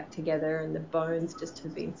come back together and the bones just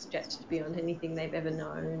have been stretched beyond anything they've ever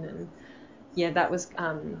known. And that was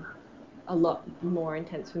a lot more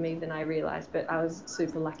intense for me than I realized, but I was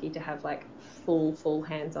super lucky to have like full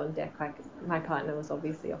hands on deck. Like my partner was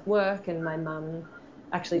obviously off work and my mum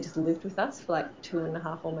actually just lived with us for like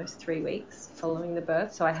 2.5, almost 3 weeks following the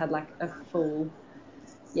birth. So I had like a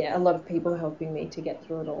lot of people helping me to get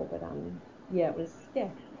through it all. But it was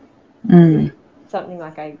Mm. something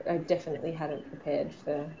like I definitely hadn't prepared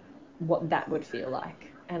for what that would feel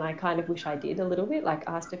like. and I kind of wish I did a little bit, like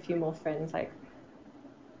asked a few more friends like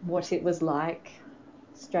what it was like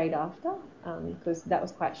straight after, because that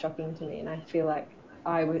was quite shocking to me, and I feel like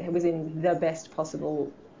I was in the best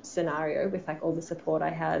possible scenario with like all the support I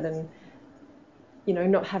had, and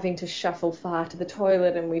not having to shuffle far to the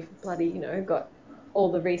toilet, and we've bloody got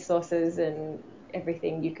all the resources and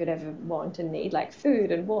everything you could ever want and need, like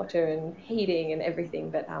food and water and heating and everything.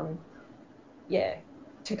 But yeah,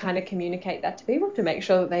 to kind of communicate that to people, to make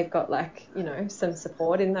sure that they've got like some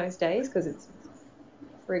support in those days, because it's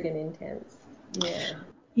friggin' intense.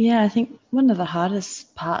 Yeah, I think one of the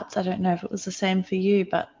hardest parts, I don't know if it was the same for you,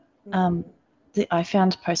 but I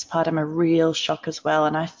found postpartum a real shock as well,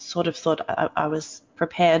 and I sort of thought I was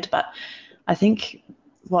prepared, but I think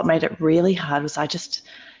what made it really hard was I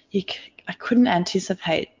couldn't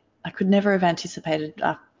anticipate. I could never have anticipated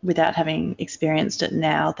without having experienced it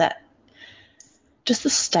now, that just the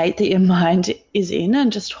state that your mind is in,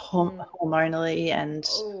 and just hormonally and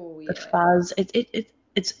the fuzz.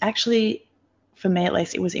 It's actually, for me at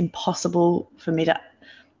least, it was impossible for me to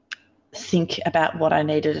think about what I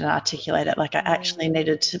needed and articulate it. Like I actually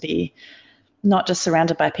needed to be not just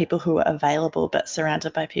surrounded by people who were available, but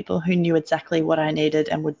surrounded by people who knew exactly what I needed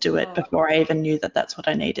and would do it before I even knew that that's what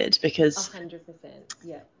I needed. Because 100%,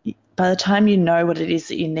 yeah. By the time you know what it is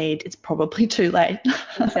that you need, it's probably too late.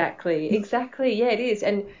 Exactly. Yeah, it is.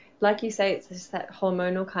 And like you say, it's just that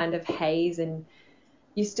hormonal kind of haze, and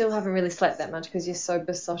you still haven't really slept that much because you're so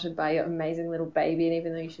besotted by your amazing little baby, and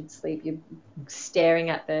even though you should sleep, you're staring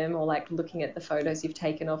at them or like looking at the photos you've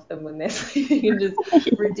taken of them when they're sleeping, and just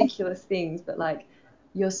ridiculous things. But like,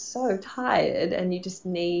 you're so tired, and you just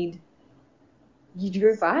need,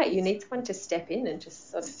 you're right, you need someone to step in and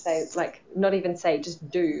just sort of say, like, not even say, just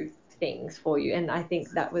do things for you. And I think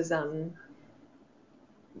that was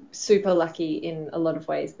super lucky in a lot of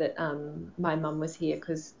ways that my mum was here,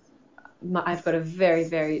 because I've got a very,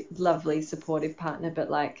 very lovely, supportive partner,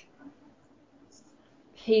 but like,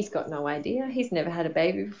 he's got no idea. He's never had a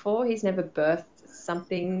baby before. He's never birthed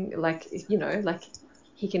something, like, like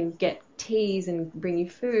he can get teas and bring you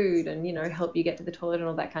food and, help you get to the toilet and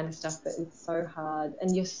all that kind of stuff. But it's so hard,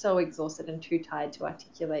 and you're so exhausted and too tired to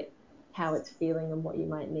articulate how it's feeling and what you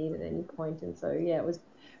might need at any point. And so, yeah, it was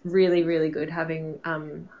really, really good having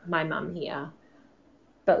my mum here.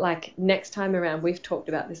 But like, next time around, we've talked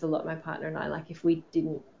about this a lot, my partner and I, like, if we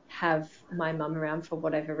didn't have my mum around for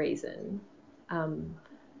whatever reason,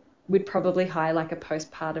 we'd probably hire like a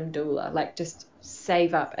postpartum doula, like just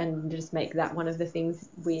save up and just make that one of the things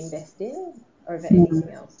we invest in over anything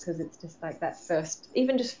else. Because it's just like that first,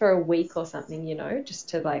 even just for a week or something, just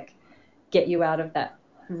to like get you out of that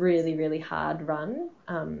really, really hard run,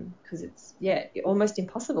 because it's almost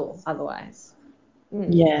impossible otherwise.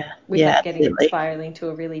 Without getting Absolutely. spiraling to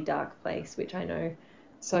a really dark place, which I know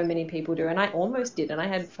so many people do. And I almost did, and I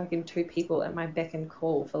had fucking 2 people at my beck and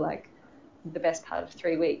call for like the best part of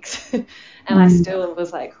 3 weeks. And I still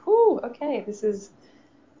was like, whoo, okay, this is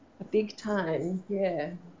a big time.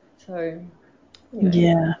 Yeah. So,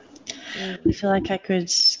 Yeah. I feel like I could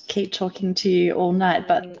keep talking to you all night,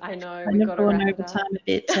 but I know, kind we've of got to gone wrap over it up. time a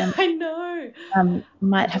bit, and I know.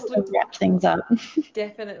 might have to wrap things up.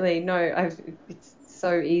 Definitely. No, it's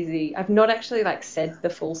so easy. I've not actually like said the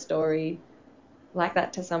full story like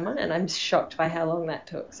that to someone, and I'm shocked by how long that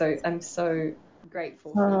took. So I'm so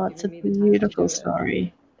grateful for It's a giving me the time to beautiful do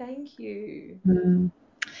story. it. Thank you.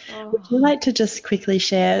 Would you like to just quickly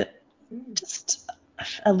share just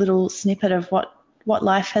a little snippet of what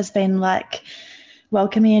life has been like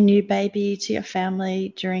welcoming a new baby to your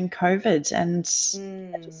family during COVID? And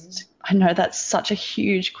I know that's such a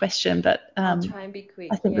huge question, but I'll try and be quick.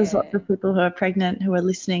 I think there's lots of people who are pregnant who are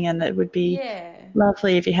listening, and it would be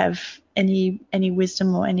lovely if you have any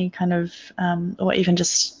wisdom or any kind of or even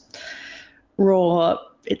just raw,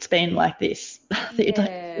 it's been like this.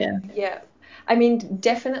 Yeah. I mean,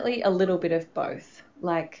 definitely a little bit of both.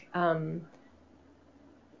 Like,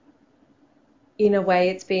 in a way,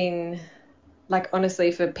 it's been like,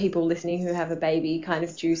 honestly, for people listening who have a baby kind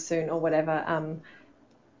of due soon or whatever,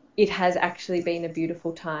 it has actually been a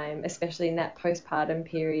beautiful time, especially in that postpartum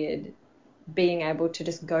period, being able to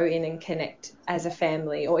just go in and connect as a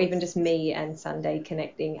family, or even just me and Sunday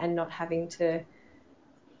connecting, and not having to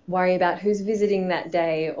worry about who's visiting that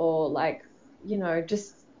day, or like,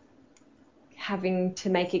 just having to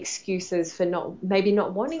make excuses for maybe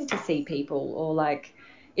not wanting to see people, or like,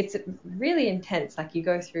 it's really intense. Like, you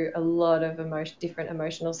go through a lot of different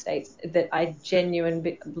emotional states that I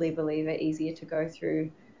genuinely believe are easier to go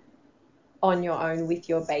through on your own with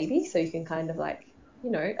your baby, so you can kind of like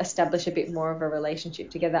establish a bit more of a relationship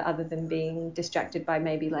together, other than being distracted by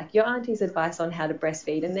maybe like your auntie's advice on how to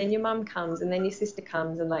breastfeed, and then your mum comes, and then your sister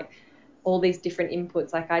comes, and like all these different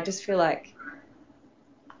inputs. Like I just feel like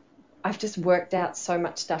I've just worked out so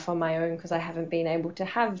much stuff on my own because I haven't been able to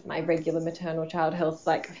have my regular maternal child health,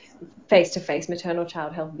 like face-to-face maternal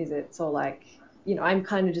child health visits, or like, I'm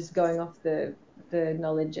kind of just going off the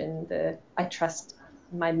knowledge and I trust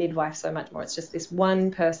my midwife so much more. It's just this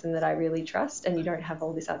one person that I really trust, and you don't have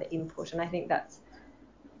all this other input. And I think that's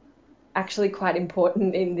actually quite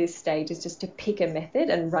important in this stage, is just to pick a method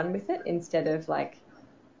and run with it, instead of like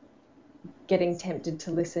getting tempted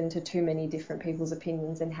to listen to too many different people's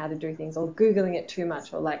opinions and how to do things, or Googling it too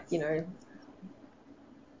much, or like,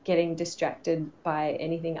 getting distracted by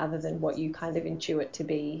anything other than what you kind of intuit to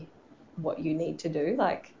be what you need to do.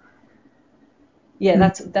 Like, yeah,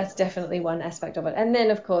 that's definitely one aspect of it. And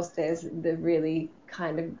then of course there's the really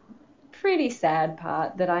kind of pretty sad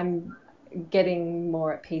part that I'm getting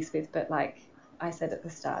more at peace with, but like I said at the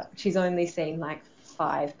start, she's only seen like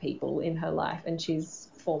 5 people in her life, and she's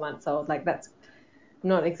 4 months old. Like that's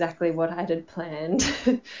not exactly what I had planned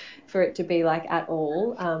for it to be like at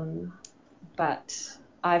all. But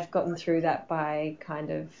I've gotten through that by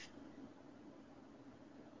kind of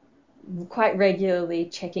quite regularly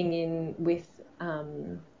checking in with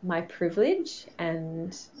my privilege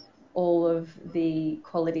and all of the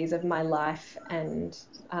qualities of my life, and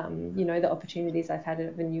the opportunities I've had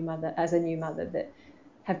as a new mother that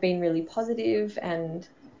have been really positive, and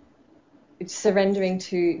surrendering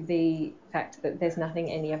to the fact that there's nothing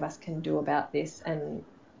any of us can do about this. And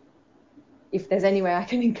if there's any way I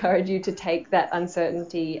can encourage you to take that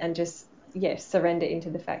uncertainty and just surrender into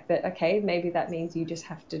the fact that, okay, maybe that means you just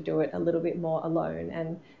have to do it a little bit more alone,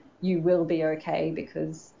 and you will be okay,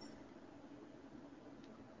 because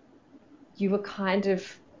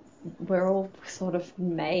we're all sort of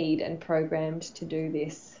made and programmed to do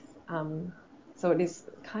this. So it is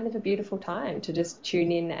kind of a beautiful time to just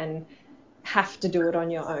tune in and have to do it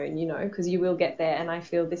on your own, because you will get there. And I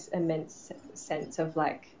feel this immense sense of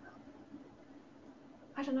like,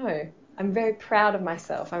 I don't know, I'm very proud of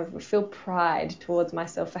myself. I feel pride towards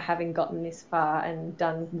myself for having gotten this far and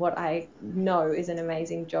done what I know is an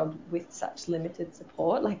amazing job with such limited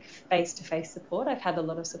support, like face-to-face support. I've had a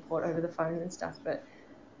lot of support over the phone and stuff, but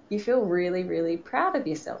you feel really, really proud of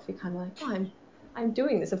yourself. You're kind of like, oh, I'm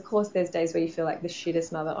doing this. Of course, there's days where you feel like the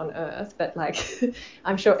shittest mother on earth, but like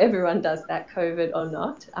I'm sure everyone does that, COVID or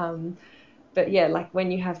not. But yeah, like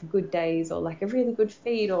when you have good days, or like a really good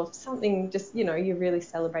feed or something, just, you really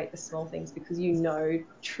celebrate the small things, because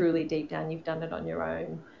truly deep down you've done it on your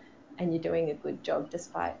own, and you're doing a good job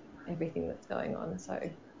despite everything that's going on. So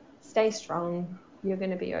stay strong. You're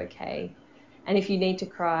going to be okay. And if you need to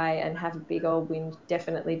cry and have a big old whinge,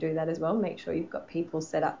 definitely do that as well. Make sure you've got people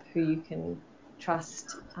set up who you can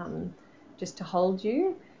trust, just to hold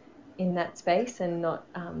you in that space, and not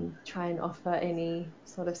try and offer any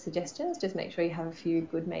sort of suggestions. Just make sure you have a few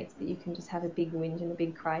good mates that you can just have a big whinge and a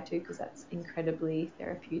big cry to, because that's incredibly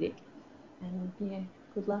therapeutic. And yeah,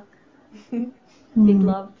 good luck. Big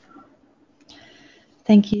love.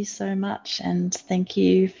 Thank you so much, and thank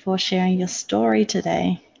you for sharing your story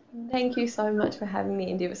today. Thank you so much for having me,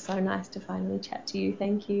 Indy. It was so nice to finally chat to you.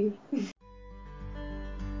 Thank you.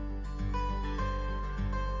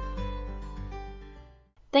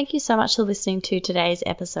 Thank you so much for listening to today's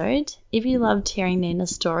episode. If you loved hearing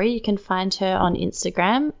Nina's story, you can find her on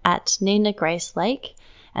Instagram at Nina Grace Lake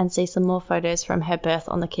and see some more photos from her birth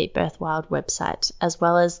on the Keep Birth Wild website, as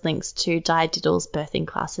well as links to Di Diddle's birthing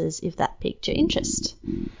classes if that piqued your interest.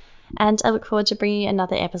 And I look forward to bringing you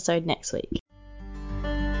another episode next week.